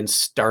hasn't even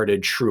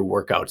started true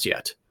workouts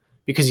yet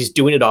because he's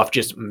doing it off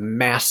just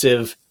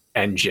massive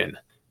engine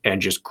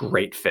and just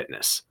great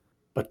fitness.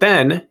 But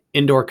then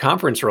indoor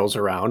conference rolls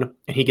around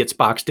and he gets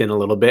boxed in a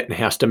little bit and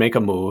has to make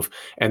a move.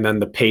 And then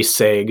the pace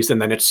sags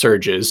and then it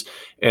surges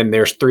and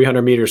there's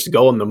 300 meters to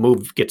go and the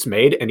move gets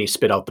made and he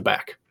spit out the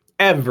back.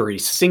 Every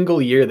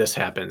single year this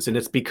happens. And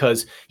it's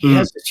because he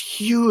has this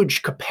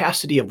huge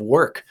capacity of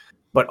work,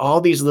 but all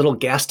these little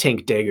gas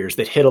tank daggers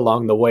that hit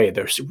along the way,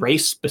 there's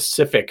race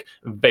specific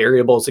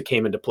variables that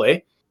came into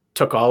play,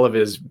 took all of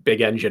his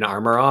big engine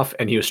armor off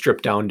and he was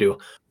stripped down to,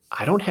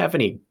 I don't have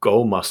any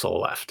go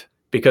muscle left.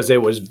 Because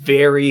it was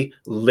very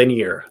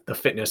linear, the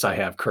fitness I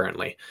have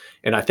currently.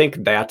 And I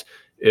think that's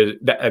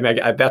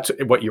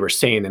what you were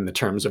saying in the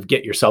terms of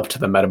get yourself to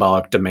the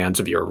metabolic demands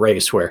of your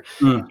race, where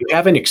you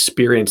haven't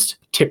experienced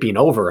tipping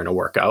over in a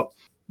workout.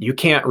 You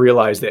can't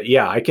realize that,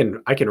 yeah, I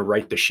can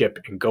right the ship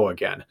and go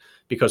again,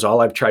 because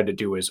all I've tried to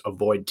do is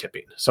avoid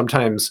tipping.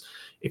 Sometimes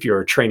if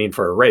you're training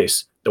for a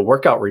race, the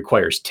workout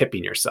requires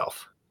tipping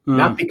yourself,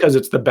 not because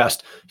it's the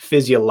best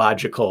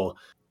physiological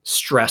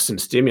stress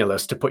and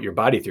stimulus to put your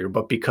body through,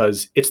 but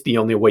because it's the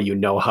only way you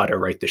know how to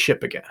right the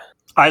ship again.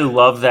 I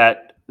love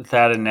that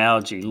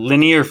analogy.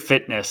 Linear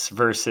fitness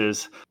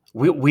versus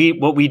what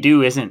we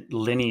do isn't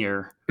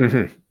linear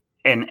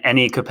in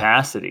any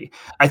capacity.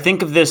 I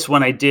think of this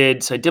when I did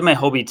my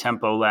Hobie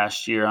Tempo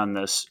last week on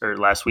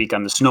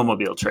the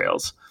snowmobile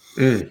trails.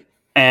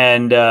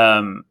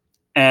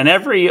 And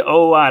every,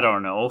 I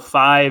don't know,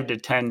 5 to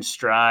 10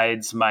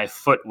 strides, my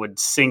foot would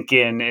sink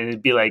in and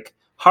it'd be like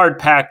hard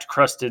packed,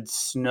 crusted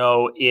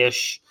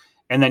snow-ish,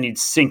 and then you'd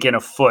sink in a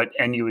foot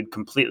and you would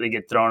completely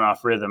get thrown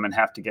off rhythm and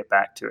have to get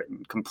back to it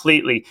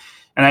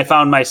and I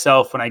found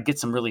myself when I get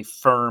some really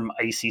firm,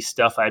 icy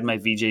stuff, I had my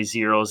VJ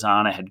Zeros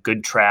on, I had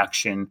good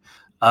traction.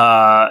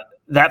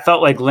 That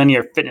felt like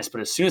linear fitness,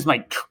 but as soon as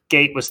my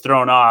gait was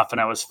thrown off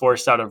and I was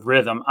forced out of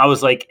rhythm, I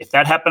was like, if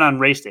that happened on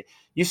race day,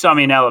 you saw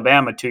me in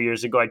Alabama 2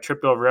 years ago, I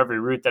tripped over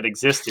every route that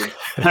existed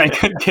and I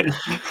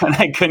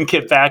couldn't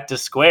get back to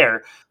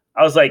square.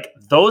 I was like,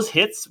 those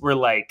hits were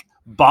like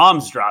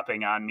bombs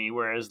dropping on me,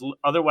 whereas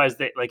otherwise,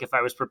 if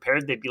I was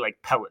prepared, they'd be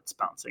like pellets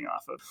bouncing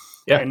off of.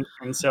 Yeah.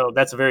 And so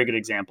that's a very good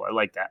example. I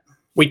like that.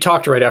 We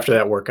talked right after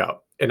that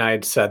workout, and I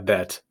had said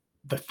that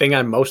the thing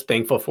I'm most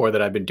thankful for that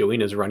I've been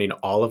doing is running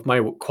all of my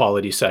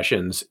quality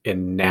sessions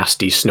in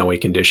nasty, snowy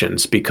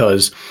conditions,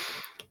 because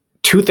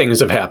 2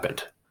 things have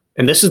happened.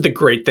 And this is the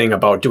great thing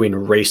about doing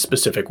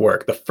race-specific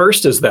work. The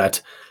first is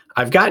that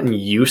I've gotten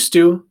used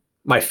to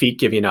my feet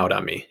giving out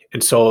on me.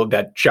 And so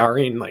that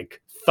jarring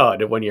like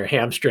thud when your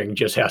hamstring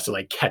just has to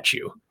like catch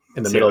you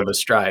in the middle of the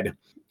stride,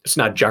 it's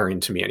not jarring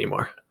to me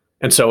anymore.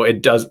 And so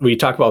it does, when you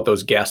talk about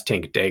those gas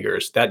tank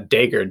daggers, that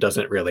dagger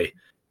doesn't really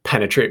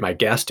penetrate my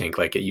gas tank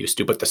like it used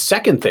to. But the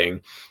second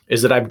thing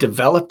is that I've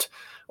developed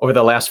over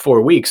the last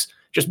 4 weeks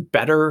just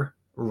better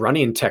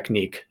running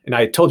technique. And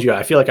I told you,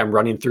 I feel like I'm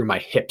running through my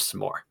hips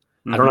more.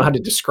 I don't know how to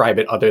describe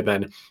it other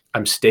than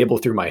I'm stable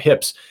through my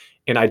hips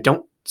and I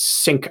don't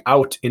sink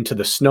out into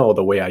the snow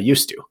the way I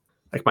used to.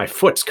 Like my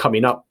foot's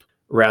coming up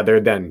rather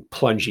than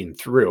plunging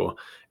through.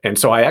 And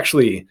so I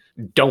actually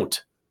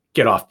don't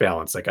get off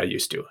balance like I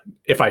used to.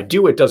 If I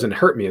do, it doesn't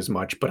hurt me as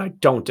much, but I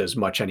don't as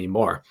much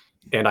anymore.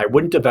 And I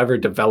wouldn't have ever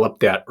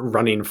developed that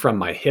running from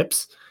my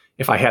hips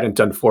if I hadn't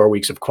done 4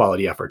 weeks of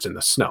quality efforts in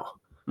the snow.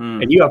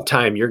 And you have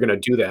time, you're going to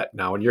do that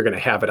now, and you're going to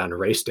have it on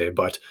race day.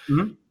 But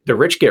the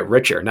rich get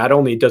richer. Not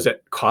only does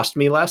it cost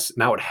me less,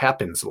 now it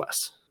happens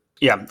less.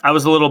 Yeah, I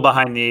was a little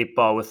behind the 8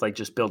 ball with like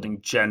just building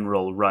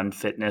general run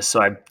fitness. So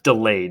I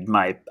delayed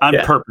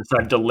purpose,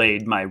 I've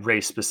delayed my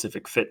race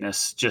specific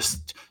fitness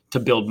just to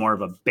build more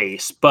of a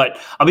base. But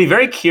I'll be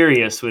very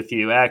curious with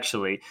you,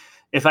 actually,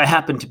 if I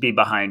happen to be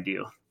behind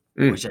you,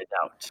 which I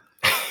doubt.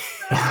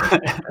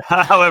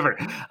 However,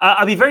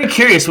 I'll be very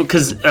curious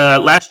because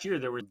last year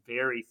there were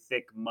very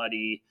thick,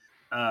 muddy,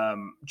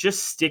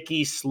 just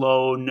sticky,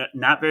 slow,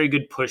 not very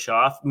good push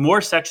off.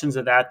 More sections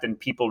of that than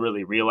people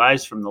really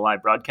realize from the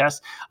live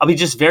broadcast. I'll be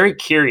just very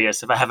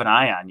curious if I have an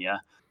eye on you,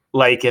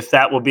 like if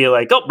that will be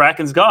like, oh,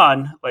 Bracken's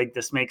gone. Like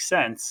this makes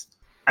sense.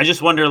 I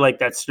just wonder, like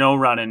that snow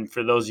running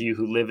for those of you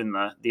who live in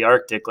the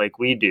Arctic like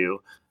we do,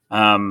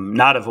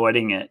 not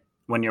avoiding it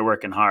when you're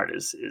working hard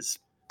is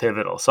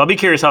pivotal. So I'll be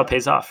curious how it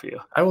pays off for you.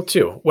 I will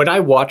too. When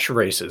I watch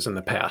races in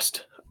the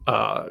past,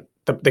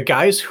 the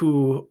guys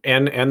who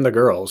and the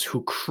girls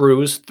who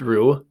cruise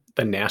through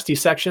the nasty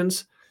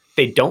sections,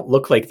 they don't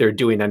look like they're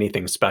doing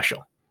anything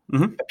special.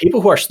 The people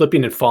who are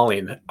slipping and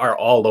falling are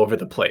all over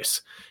the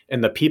place.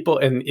 And the people,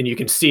 and you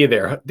can see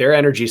their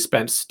energy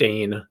spent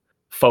staying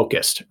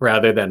focused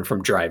rather than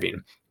from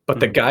driving.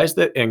 But the guys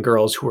and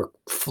girls who are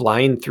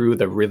flying through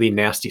the really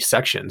nasty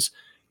sections,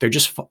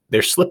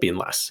 they're slipping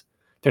less.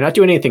 They're not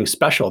doing anything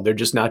special. They're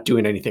just not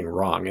doing anything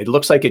wrong. It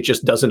looks like it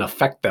just doesn't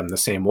affect them the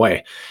same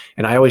way.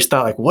 And I always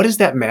thought, like, what is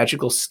that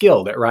magical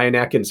skill that Ryan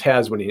Atkins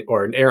has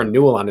or an Aaron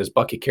Newell on his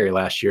bucket carry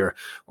last year,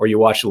 or you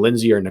watch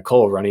Lindsay or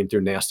Nicole running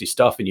through nasty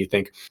stuff and you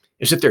think,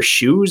 is it their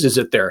shoes? Is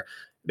it their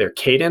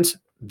cadence?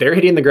 They're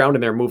hitting the ground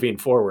and they're moving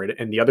forward,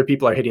 and the other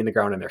people are hitting the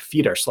ground and their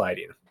feet are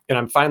sliding. And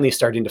I'm finally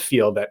starting to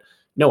feel that,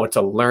 no, it's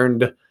a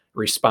learned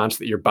response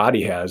that your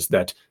body has,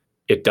 that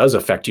it does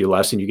affect you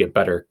less and you get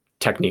better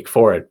technique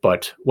for it.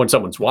 But when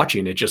someone's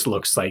watching, it just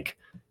looks like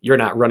you're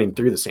not running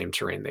through the same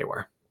terrain they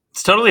were.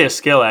 It's totally a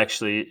skill,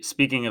 actually.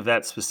 Speaking of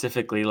that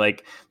specifically,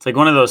 like it's like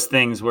one of those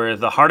things where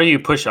the harder you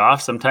push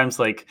off, sometimes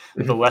like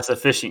the less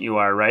efficient you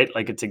are, right?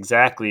 Like it's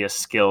exactly a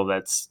skill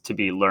that's to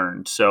be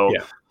learned. So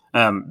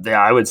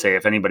I would say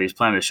if anybody's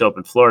planning to show up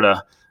in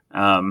Florida,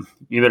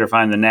 you better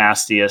find the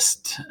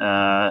nastiest.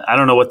 I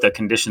don't know what the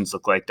conditions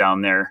look like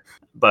down there,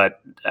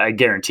 but I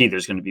guarantee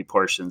there's going to be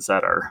portions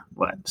that are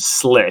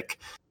slick.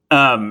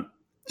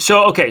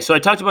 So I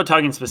talked about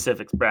talking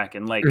specifics,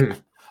 Bracken, like,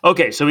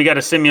 okay, so we got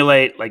to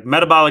simulate like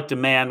metabolic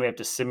demand. We have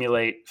to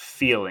simulate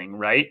feeling,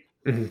 right?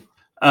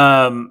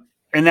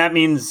 And that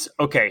means,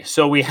 okay,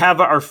 so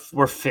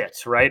we're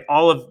fit, right?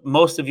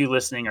 Most of you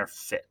listening are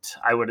fit.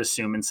 I would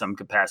assume in some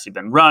capacity. You've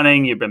been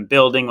running, you've been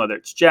building, whether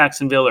it's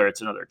Jacksonville or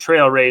it's another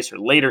trail race or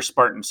later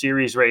Spartan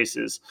Series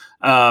races.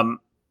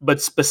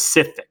 But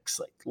specifics,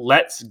 like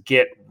let's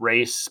get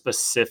race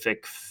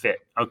specific fit.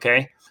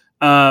 Okay.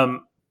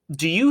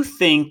 Do you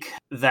think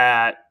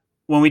that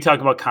when we talk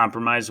about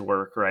compromised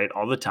work, right,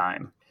 all the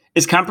time,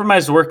 is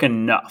compromised work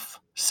enough?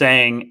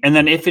 And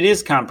then if it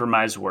is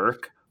compromised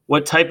work,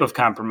 what type of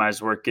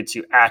compromised work gets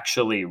you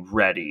actually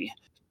ready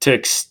to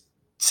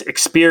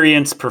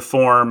experience,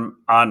 perform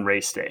on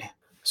race day?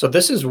 So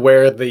this is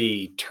where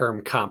the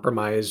term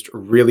compromised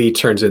really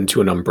turns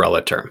into an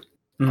umbrella term.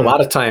 A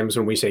lot of times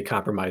when we say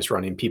compromised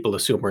running, people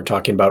assume we're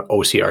talking about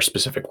OCR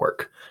specific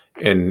work.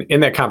 And in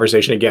that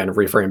conversation, again,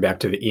 referring back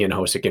to the Ian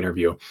Hosick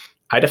interview,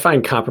 I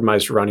define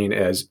compromised running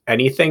as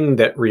anything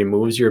that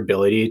removes your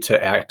ability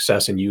to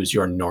access and use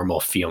your normal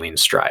feeling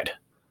stride.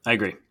 I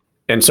agree.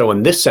 And so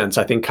in this sense,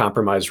 I think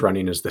compromised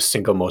running is the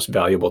single most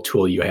valuable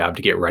tool you have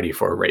to get ready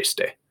for a race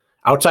day.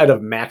 Outside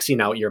of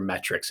maxing out your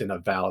metrics in a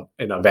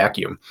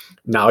vacuum,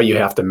 now you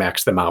have to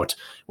max them out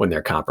when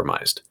they're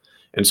compromised.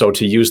 And so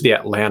to use the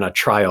Atlanta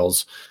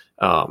trials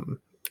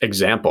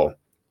example,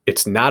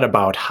 it's not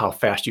about how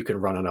fast you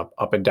can run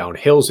up and down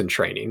hills in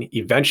training.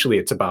 Eventually,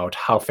 it's about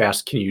how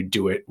fast can you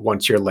do it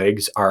once your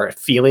legs are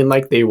feeling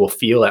like they will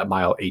feel at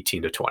mile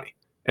 18 to 20.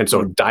 And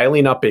so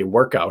dialing up a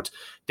workout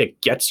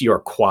that gets your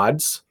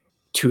quads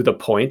to the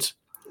point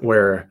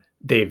where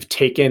they've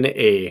taken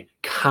a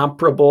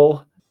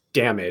comparable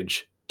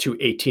damage to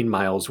 18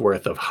 miles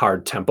worth of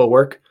hard tempo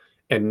work,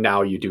 and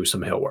now you do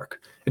some hill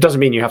work. It doesn't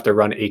mean you have to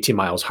run 18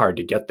 miles hard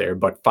to get there,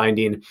 but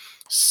finding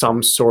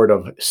some sort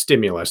of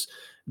stimulus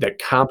that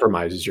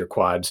compromises your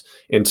quads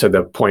into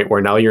the point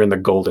where now you're in the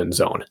golden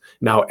zone.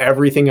 Now,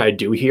 everything I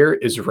do here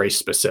is race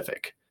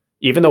specific.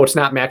 Even though it's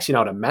not maxing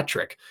out a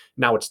metric,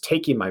 now it's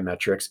taking my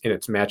metrics and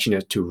it's matching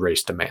it to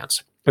race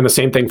demands. And the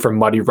same thing for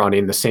muddy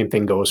running. The same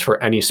thing goes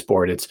for any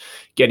sport. It's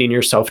getting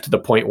yourself to the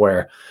point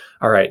where,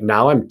 all right,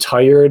 now I'm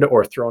tired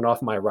or thrown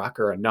off my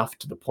rocker enough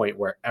to the point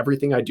where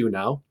everything I do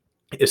now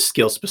is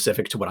skill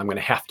specific to what I'm going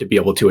to have to be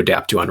able to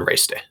adapt to on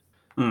race day.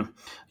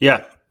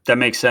 Yeah, that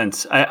makes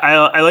sense.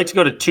 I like to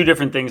go to two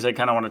different things I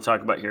kind of want to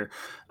talk about here.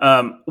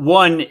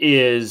 One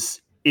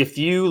is if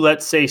you,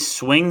 let's say,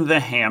 swing the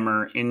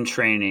hammer in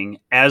training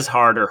as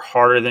hard or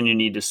harder than you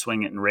need to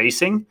swing it in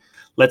racing,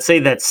 let's say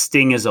that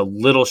sting is a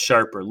little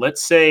sharper.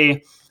 Let's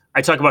say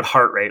I talk about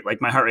heart rate,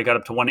 like my heart rate got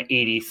up to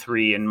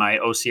 183 in my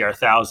OCR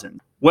 1000.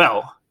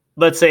 Well,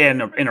 let's say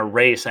in a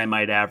race, I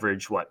might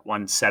average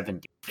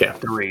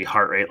 173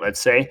 heart rate, let's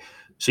say.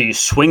 So you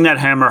swing that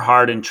hammer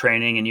hard in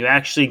training and you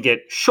actually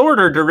get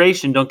shorter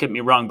duration, don't get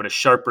me wrong, but a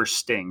sharper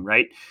sting,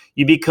 right?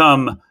 You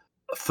become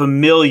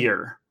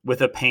familiar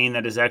with a pain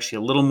that is actually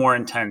a little more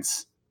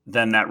intense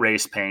than that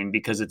race pain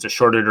because it's a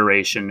shorter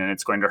duration and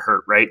it's going to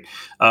hurt, right?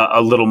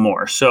 A little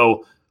more.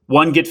 So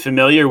one, get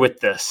familiar with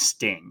the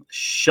sting,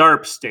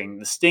 sharp sting,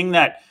 the sting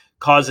that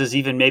causes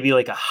even maybe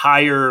like a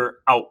higher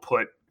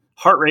output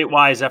heart rate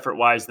wise, effort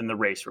wise than the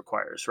race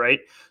requires, right?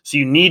 So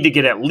you need to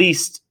get at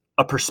least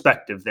a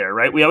perspective there,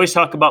 right? We always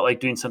talk about like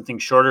doing something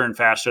shorter and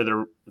faster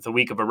the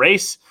week of a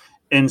race.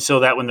 And so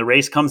that when the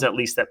race comes, at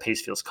least that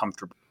pace feels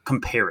comfortable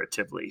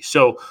comparatively.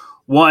 So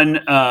one,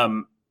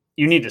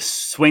 you need to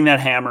swing that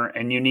hammer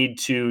and you need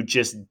to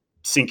just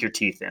sink your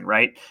teeth in,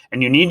 right?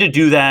 And you need to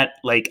do that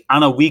like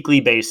on a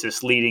weekly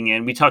basis leading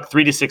in. We talk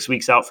 3 to 6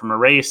 weeks out from a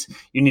race.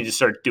 You need to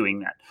start doing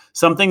that.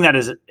 Something that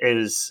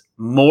is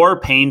more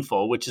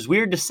painful, which is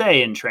weird to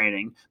say in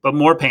training, but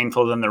more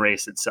painful than the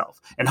race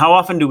itself. And how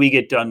often do we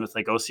get done with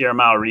like OCR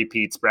mile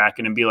repeats,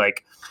 Bracken, and be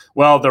like,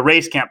 well, the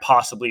race can't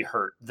possibly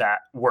hurt that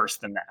worse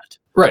than that.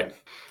 Right.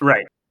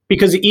 Right.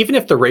 Because even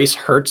if the race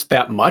hurts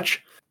that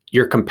much,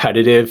 you're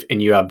competitive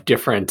and you have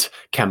different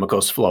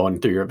chemicals flowing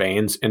through your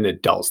veins and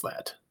it dulls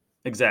that.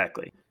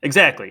 Exactly.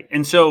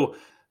 And so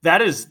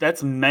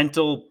that's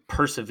mental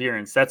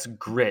perseverance. That's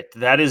grit.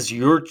 That is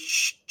your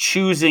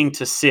choosing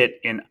to sit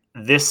in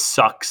this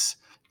sucks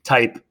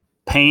type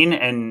pain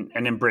and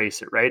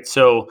embrace it. Right.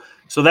 So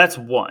that's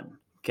one.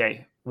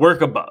 Okay.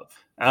 Work above.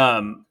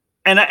 And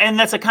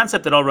that's a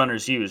concept that all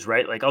runners use,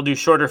 right? Like I'll do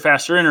shorter,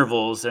 faster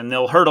intervals and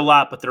they'll hurt a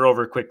lot, but they're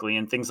over quickly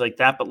and things like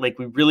that. But like,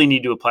 we really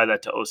need to apply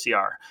that to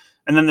OCR.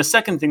 And then the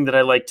second thing that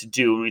I like to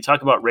do when we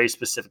talk about race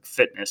specific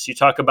fitness, you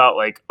talk about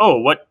like, oh,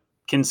 what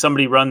can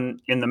somebody run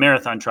in the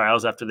marathon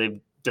trials after they've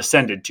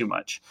descended too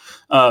much?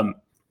 And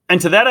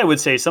to that, I would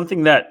say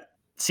something that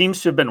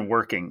seems to have been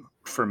working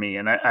for me,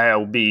 and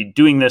I'll be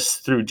doing this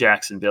through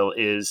Jacksonville,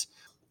 is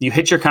you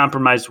hit your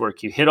compromised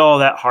work, you hit all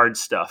that hard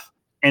stuff,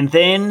 and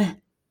then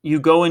you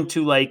go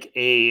into like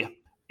a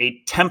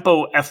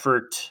tempo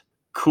effort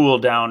cool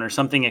down or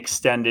something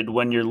extended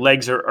when your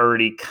legs are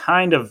already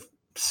kind of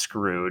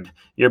screwed.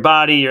 Your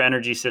body, your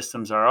energy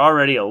systems are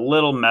already a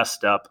little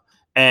messed up.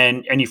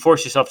 And you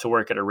force yourself to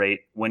work at a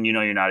rate when you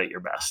know you're not at your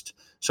best.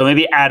 So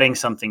maybe adding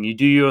something. You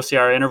do your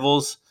OCR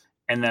intervals,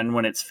 and then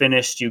when it's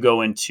finished, you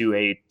go into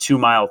a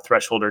 2-mile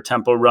threshold or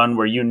tempo run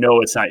where you know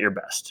it's not your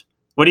best.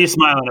 What are you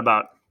smiling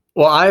about?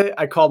 Well,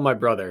 I called my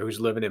brother who's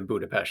living in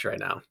Budapest right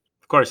now.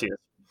 Of course he is.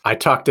 I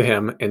talked to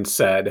him and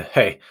said,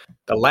 hey,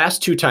 the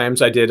last 2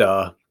 times I did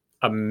a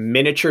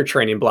miniature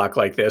training block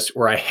like this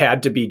where I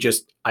had to be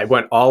I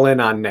went all in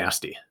on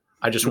nasty.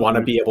 I just want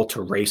to be able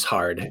to race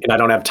hard and I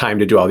don't have time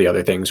to do all the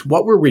other things.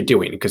 What were we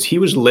doing? Because he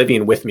was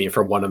living with me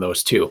for one of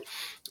those too.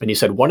 And he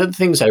said, one of the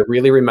things I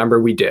really remember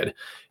we did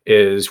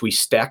is we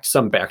stacked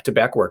some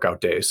back-to-back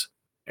workout days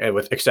and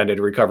with extended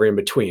recovery in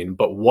between.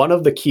 But one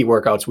of the key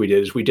workouts we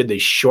did is we did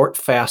these short,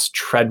 fast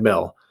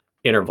treadmill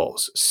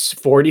intervals,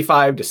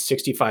 45 to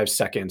 65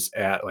 seconds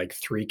at like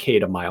 3K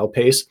to mile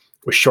pace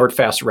with short,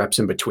 fast reps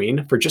in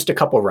between for just a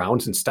couple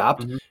rounds and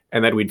stopped.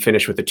 And then we'd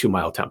finish with a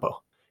 2-mile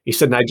tempo. He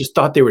said, and I just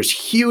thought there was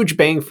huge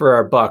bang for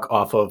our buck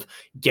off of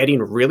getting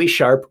really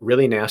sharp,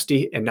 really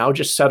nasty, and now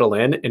just settle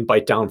in and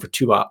bite down for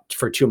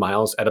 2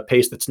 miles at a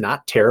pace that's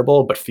not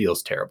terrible, but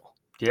feels terrible.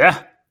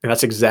 Yeah. And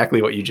that's exactly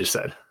what you just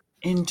said.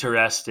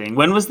 Interesting.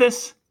 When was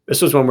this?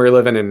 This was when we were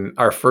living in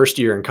our first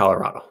year in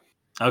Colorado.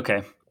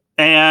 Okay.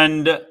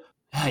 And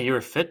you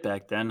were fit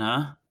back then,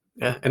 huh?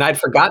 Yeah. And I'd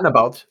forgotten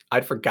about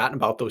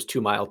those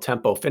 2-mile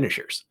tempo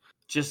finishers.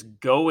 Just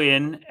go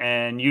in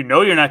and you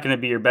know you're not going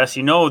to be your best.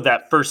 You know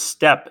that first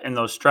step and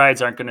those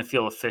strides aren't going to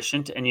feel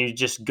efficient. And you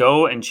just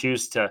go and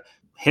choose to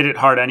hit it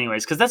hard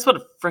anyways. Because that's what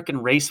a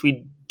freaking race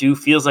we do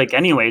feels like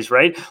anyways,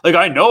 right? Like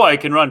I know I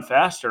can run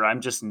faster.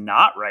 I'm just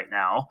not right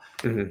now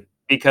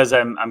because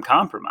I'm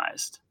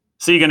compromised.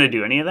 So you're going to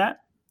do any of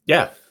that?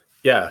 Yeah.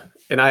 Yeah.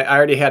 And I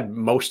already had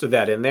most of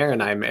that in there,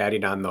 and I'm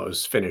adding on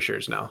those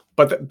finishers now.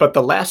 But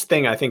the last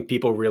thing I think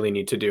people really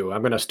need to do,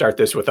 I'm going to start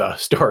this with a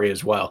story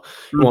as well.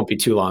 It won't be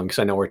too long because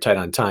I know we're tight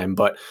on time.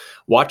 But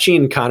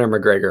watching Conor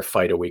McGregor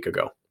fight a week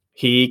ago,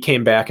 he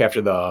came back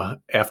after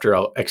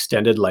an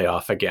extended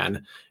layoff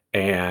again,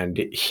 and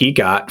he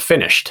got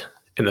finished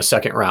in the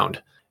second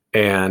round.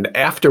 And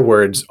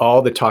afterwards,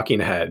 all the talking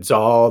heads,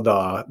 all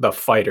the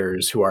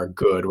fighters who are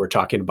good were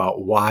talking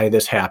about why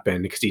this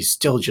happened, because he's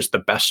still just the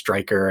best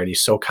striker and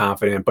he's so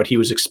confident, but he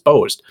was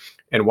exposed.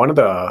 And one of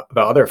the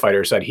other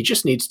fighters said he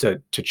just needs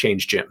to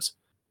change gyms.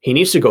 He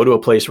needs to go to a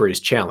place where he's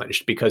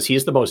challenged, because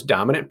he's the most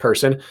dominant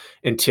person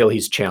until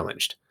he's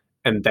challenged.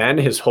 And then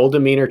his whole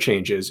demeanor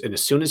changes. And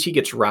as soon as he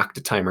gets rocked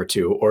a time or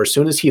two, or as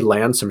soon as he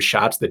lands some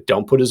shots that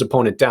don't put his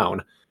opponent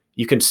down,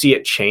 you can see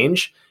it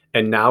change.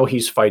 And now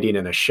he's fighting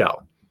in a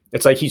shell.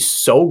 It's like he's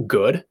so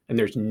good and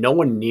there's no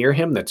one near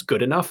him that's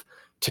good enough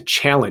to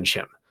challenge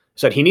him.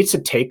 So he needs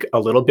to take a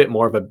little bit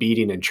more of a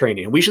beating in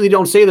training. And we usually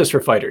don't say this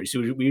for fighters.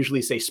 We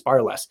usually say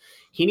spar less.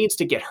 He needs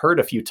to get hurt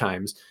a few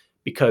times,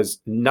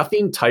 because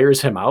nothing tires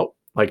him out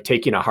like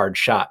taking a hard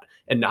shot.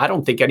 And I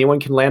don't think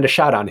anyone can land a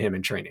shot on him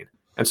in training.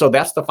 And so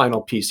that's the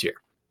final piece here.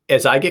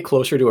 As I get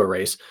closer to a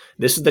race,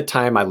 this is the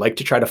time I like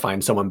to try to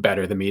find someone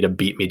better than me to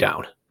beat me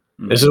down.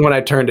 This is when I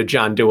turn to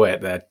John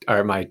DeWitt, that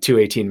are my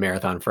 218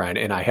 marathon friend,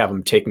 and I have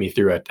him take me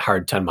through a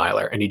hard 10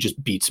 miler, and he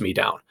just beats me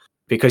down,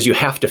 because you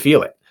have to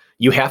feel it.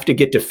 You have to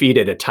get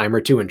defeated a time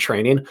or two in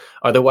training.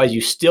 Otherwise,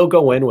 you still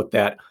go in with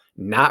that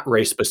not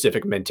race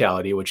specific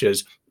mentality, which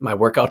is, my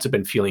workouts have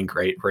been feeling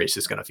great. Race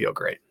is going to feel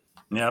great.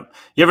 Yep.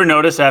 You ever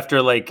notice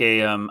after like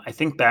I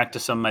think back to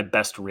some of my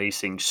best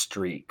racing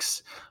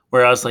streaks,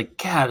 where I was like,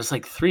 God, it's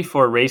like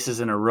 3-4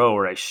 races in a row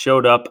where I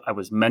showed up, I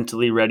was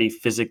mentally ready,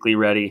 physically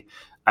ready.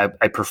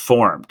 I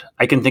performed.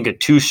 I can think of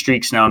 2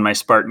 streaks now in my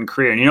Spartan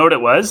career. And you know what it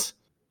was?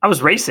 I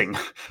was racing.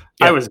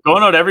 Yeah. I was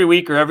going out every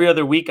week or every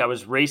other week. I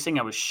was racing.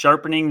 I was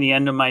sharpening the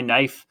end of my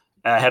knife.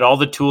 I had all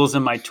the tools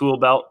in my tool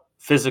belt,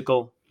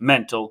 physical,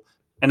 mental,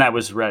 and I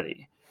was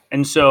ready.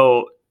 And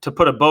so to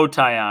put a bow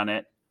tie on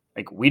it,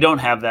 like, we don't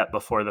have that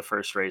before the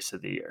first race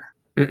of the year.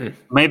 Mm-mm.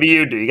 Maybe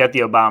you do. You got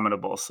the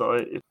Abominable.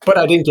 But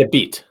I didn't get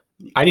beat.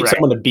 I need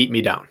someone to beat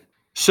me down.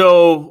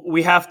 So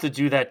we have to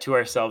do that to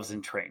ourselves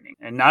in training,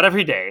 and not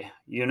every day.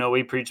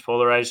 We preach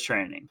polarized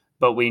training,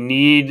 but we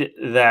need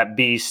that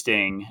bee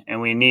sting,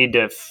 and we need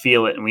to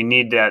feel it, and we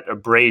need that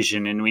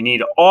abrasion, and we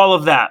need all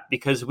of that,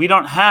 because we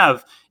don't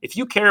have, if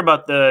you care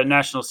about the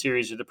national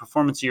series or the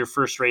performance of your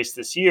first race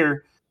this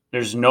year,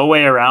 there's no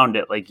way around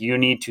it. Like, you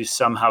need to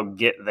somehow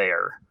get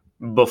there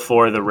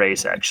before the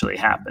race actually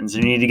happens.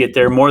 You need to get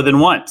there more than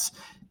once.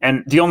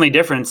 And the only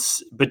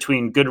difference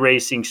between good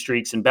racing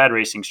streaks and bad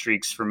racing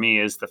streaks for me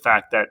is the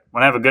fact that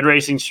when I have a good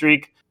racing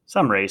streak,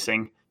 some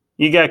racing,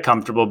 you get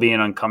comfortable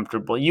being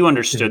uncomfortable. You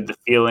understood the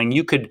feeling.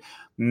 You could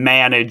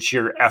manage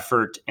your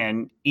effort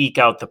and eke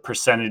out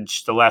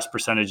the last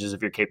percentages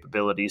of your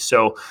capabilities.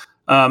 So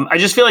I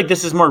just feel like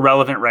this is more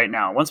relevant right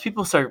now. Once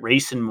people start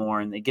racing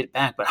more and they get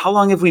back, but how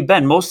long have we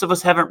been? Most of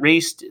us haven't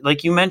raced,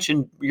 like you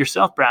mentioned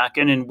yourself,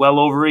 Bracken, in well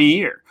over a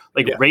year.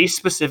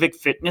 Race-specific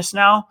fitness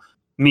now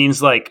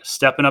means like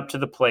stepping up to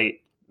the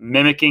plate,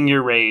 mimicking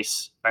your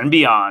race and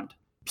beyond,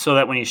 so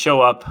that when you show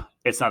up,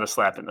 it's not a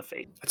slap in the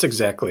face. That's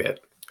exactly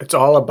it. It's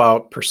all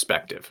about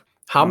perspective.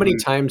 How many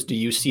times do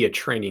you see a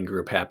training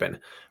group happen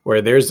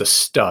where there's a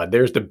stud,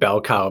 there's the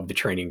bell cow of the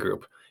training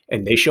group,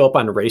 and they show up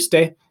on race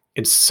day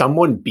and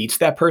someone beats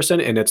that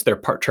person and it's their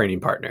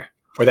training partner,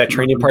 or that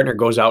training partner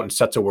goes out and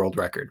sets a world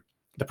record?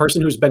 The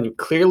person who's been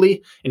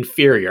clearly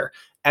inferior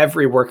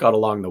every workout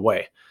along the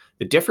way.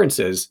 The difference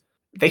is,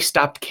 they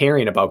stopped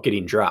caring about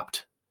getting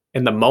dropped.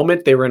 And the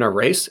moment they were in a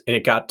race and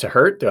it got to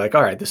hurt, they're like,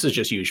 all right, this is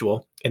just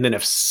usual. And then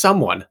if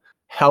someone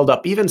held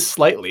up even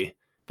slightly,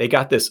 they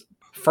got this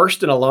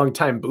first in a long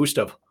time boost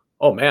of,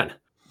 oh man,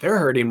 they're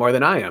hurting more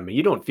than I am.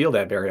 You don't feel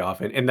that very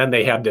often. And then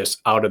they have this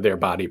out of their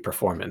body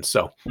performance.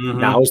 So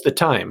now's the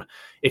time.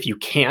 If you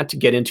can't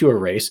get into a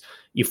race,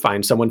 you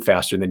find someone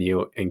faster than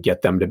you and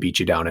get them to beat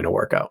you down in a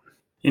workout.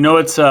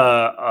 It's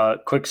a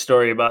quick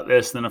story about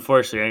this, and then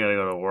unfortunately I got to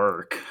go to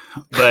work.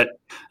 But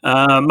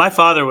my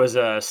father was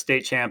a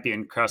state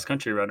champion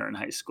cross-country runner in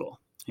high school.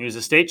 He was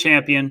a state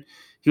champion.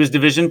 He was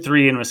Division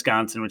III in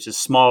Wisconsin, which is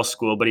small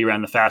school, but he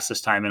ran the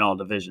fastest time in all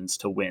divisions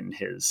to win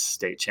his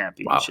state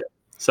championship.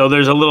 Wow. So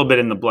there's a little bit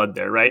in the blood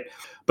there, right?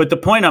 But the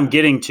point I'm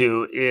getting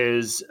to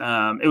is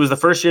it was the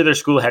first year their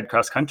school had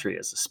cross-country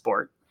as a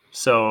sport.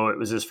 So it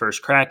was his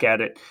first crack at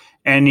it.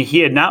 And he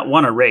had not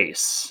won a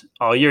race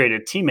all year. He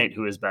had a teammate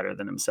who was better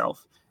than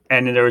himself.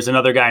 And there was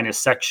another guy in his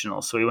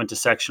sectional. So he went to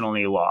sectional and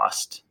he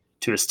lost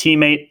to his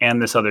teammate and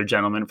this other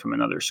gentleman from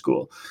another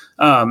school.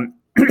 And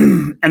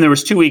there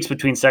was 2 weeks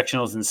between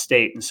sectionals and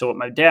state. And so what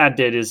my dad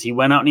did is he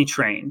went out and he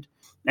trained.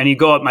 And he'd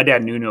go out, my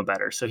dad knew no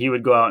better. So he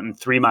would go out in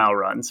 3-mile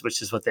runs,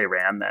 which is what they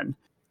ran then.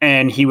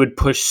 And he would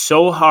push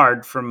so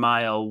hard from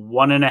mile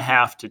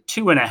 1.5 to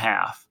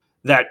 2.5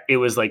 that it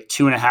was like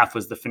 2.5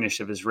 was the finish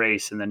of his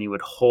race. And then he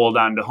would hold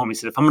on to home. He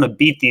said, if I'm going to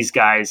beat these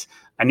guys,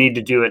 I need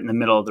to do it in the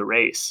middle of the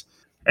race.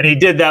 And he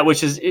did that,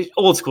 which is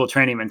old school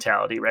training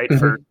mentality, right?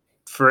 Mm-hmm.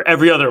 For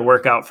every other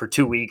workout for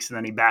 2 weeks, and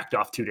then he backed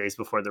off 2 days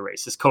before the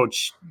race. His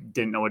coach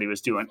didn't know what he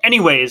was doing.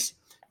 Anyways,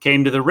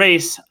 came to the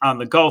race on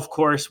the golf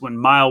course. When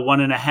mile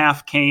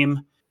 1.5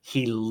 came,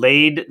 he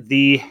laid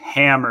the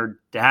hammer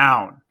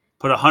down,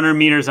 put 100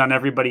 meters on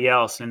everybody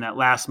else. And that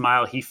last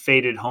mile, he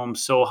faded home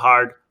so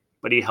hard,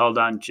 but he held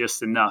on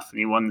just enough, and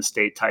he won the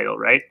state title,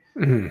 right?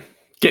 Mm-hmm.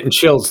 Getting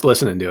chills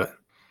listening to it.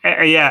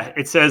 Yeah,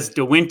 it says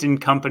DeWint and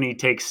Company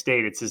takes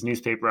state. It's his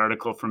newspaper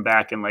article from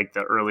back in like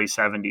the early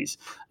 70s.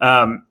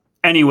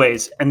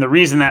 Anyways, and the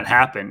reason that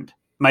happened,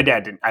 my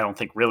dad I don't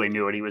think really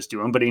knew what he was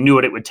doing, but he knew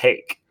what it would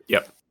take.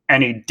 Yep.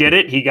 And he did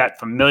it. He got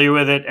familiar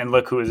with it, and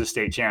look who is a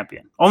state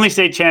champion. Only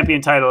state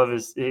champion title of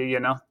his,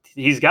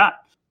 he's got.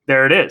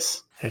 There it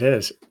is. It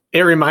is.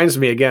 It reminds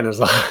me again, as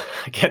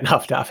getting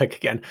off topic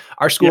again,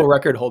 our school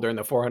record holder in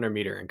the 400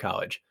 meter in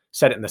college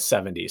set it in the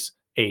 70s.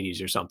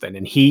 80s or something,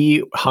 and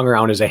he hung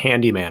around as a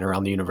handyman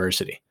around the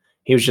university.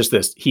 He was just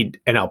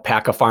an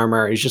alpaca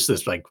farmer. He's just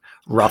this like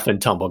rough and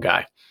tumble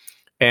guy.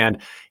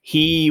 And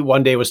he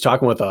one day was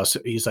talking with us.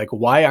 He's like,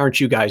 "Why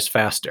aren't you guys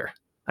faster?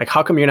 Like,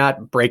 how come you're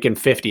not breaking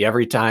 50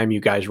 every time you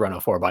guys run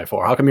a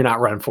 4x4? How come you're not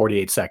running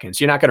 48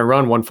 seconds? You're not going to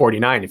run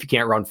 149 if you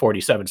can't run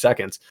 47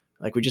 seconds.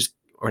 Like,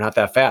 we're not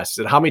that fast."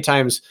 He said, "How many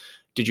times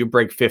did you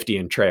break 50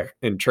 in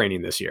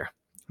training this year?"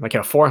 I'm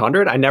like,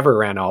 400? I never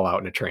ran all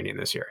out in a training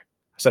this year.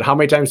 I said, "How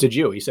many times did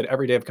you?" He said,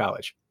 "Every day of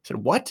college." I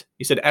said, "What?"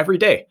 He said, "Every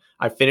day.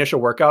 I finish a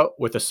workout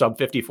with a sub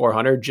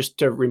 5400 just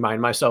to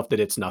remind myself that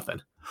it's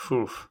nothing."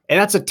 Oof. And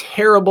that's a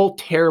terrible,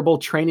 terrible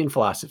training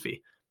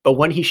philosophy. But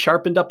when he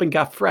sharpened up and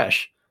got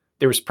fresh,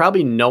 there was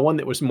probably no one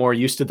that was more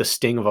used to the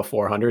sting of a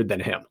 400 than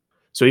him.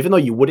 So even though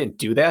you wouldn't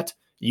do that,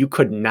 you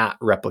could not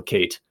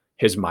replicate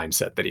his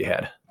mindset that he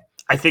had.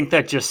 I think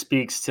that just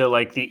speaks to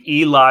like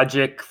the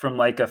logic from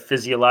like a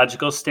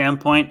physiological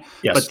standpoint,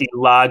 but the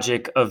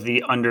logic of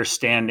the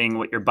understanding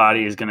what your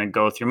body is going to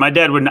go through.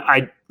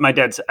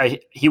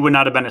 He would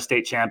not have been a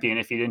state champion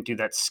if he didn't do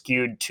that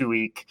skewed 2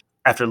 week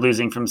after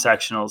losing from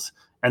sectionals.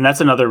 And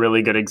that's another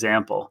really good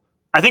example.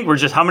 I think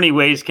how many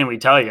ways can we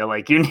tell you?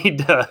 Like you need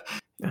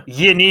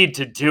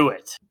to do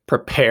it.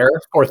 Prepare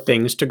for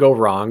things to go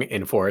wrong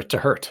and for it to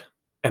hurt.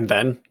 And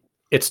then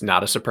it's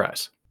not a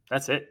surprise.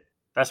 That's it.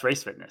 That's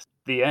race fitness.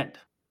 The end.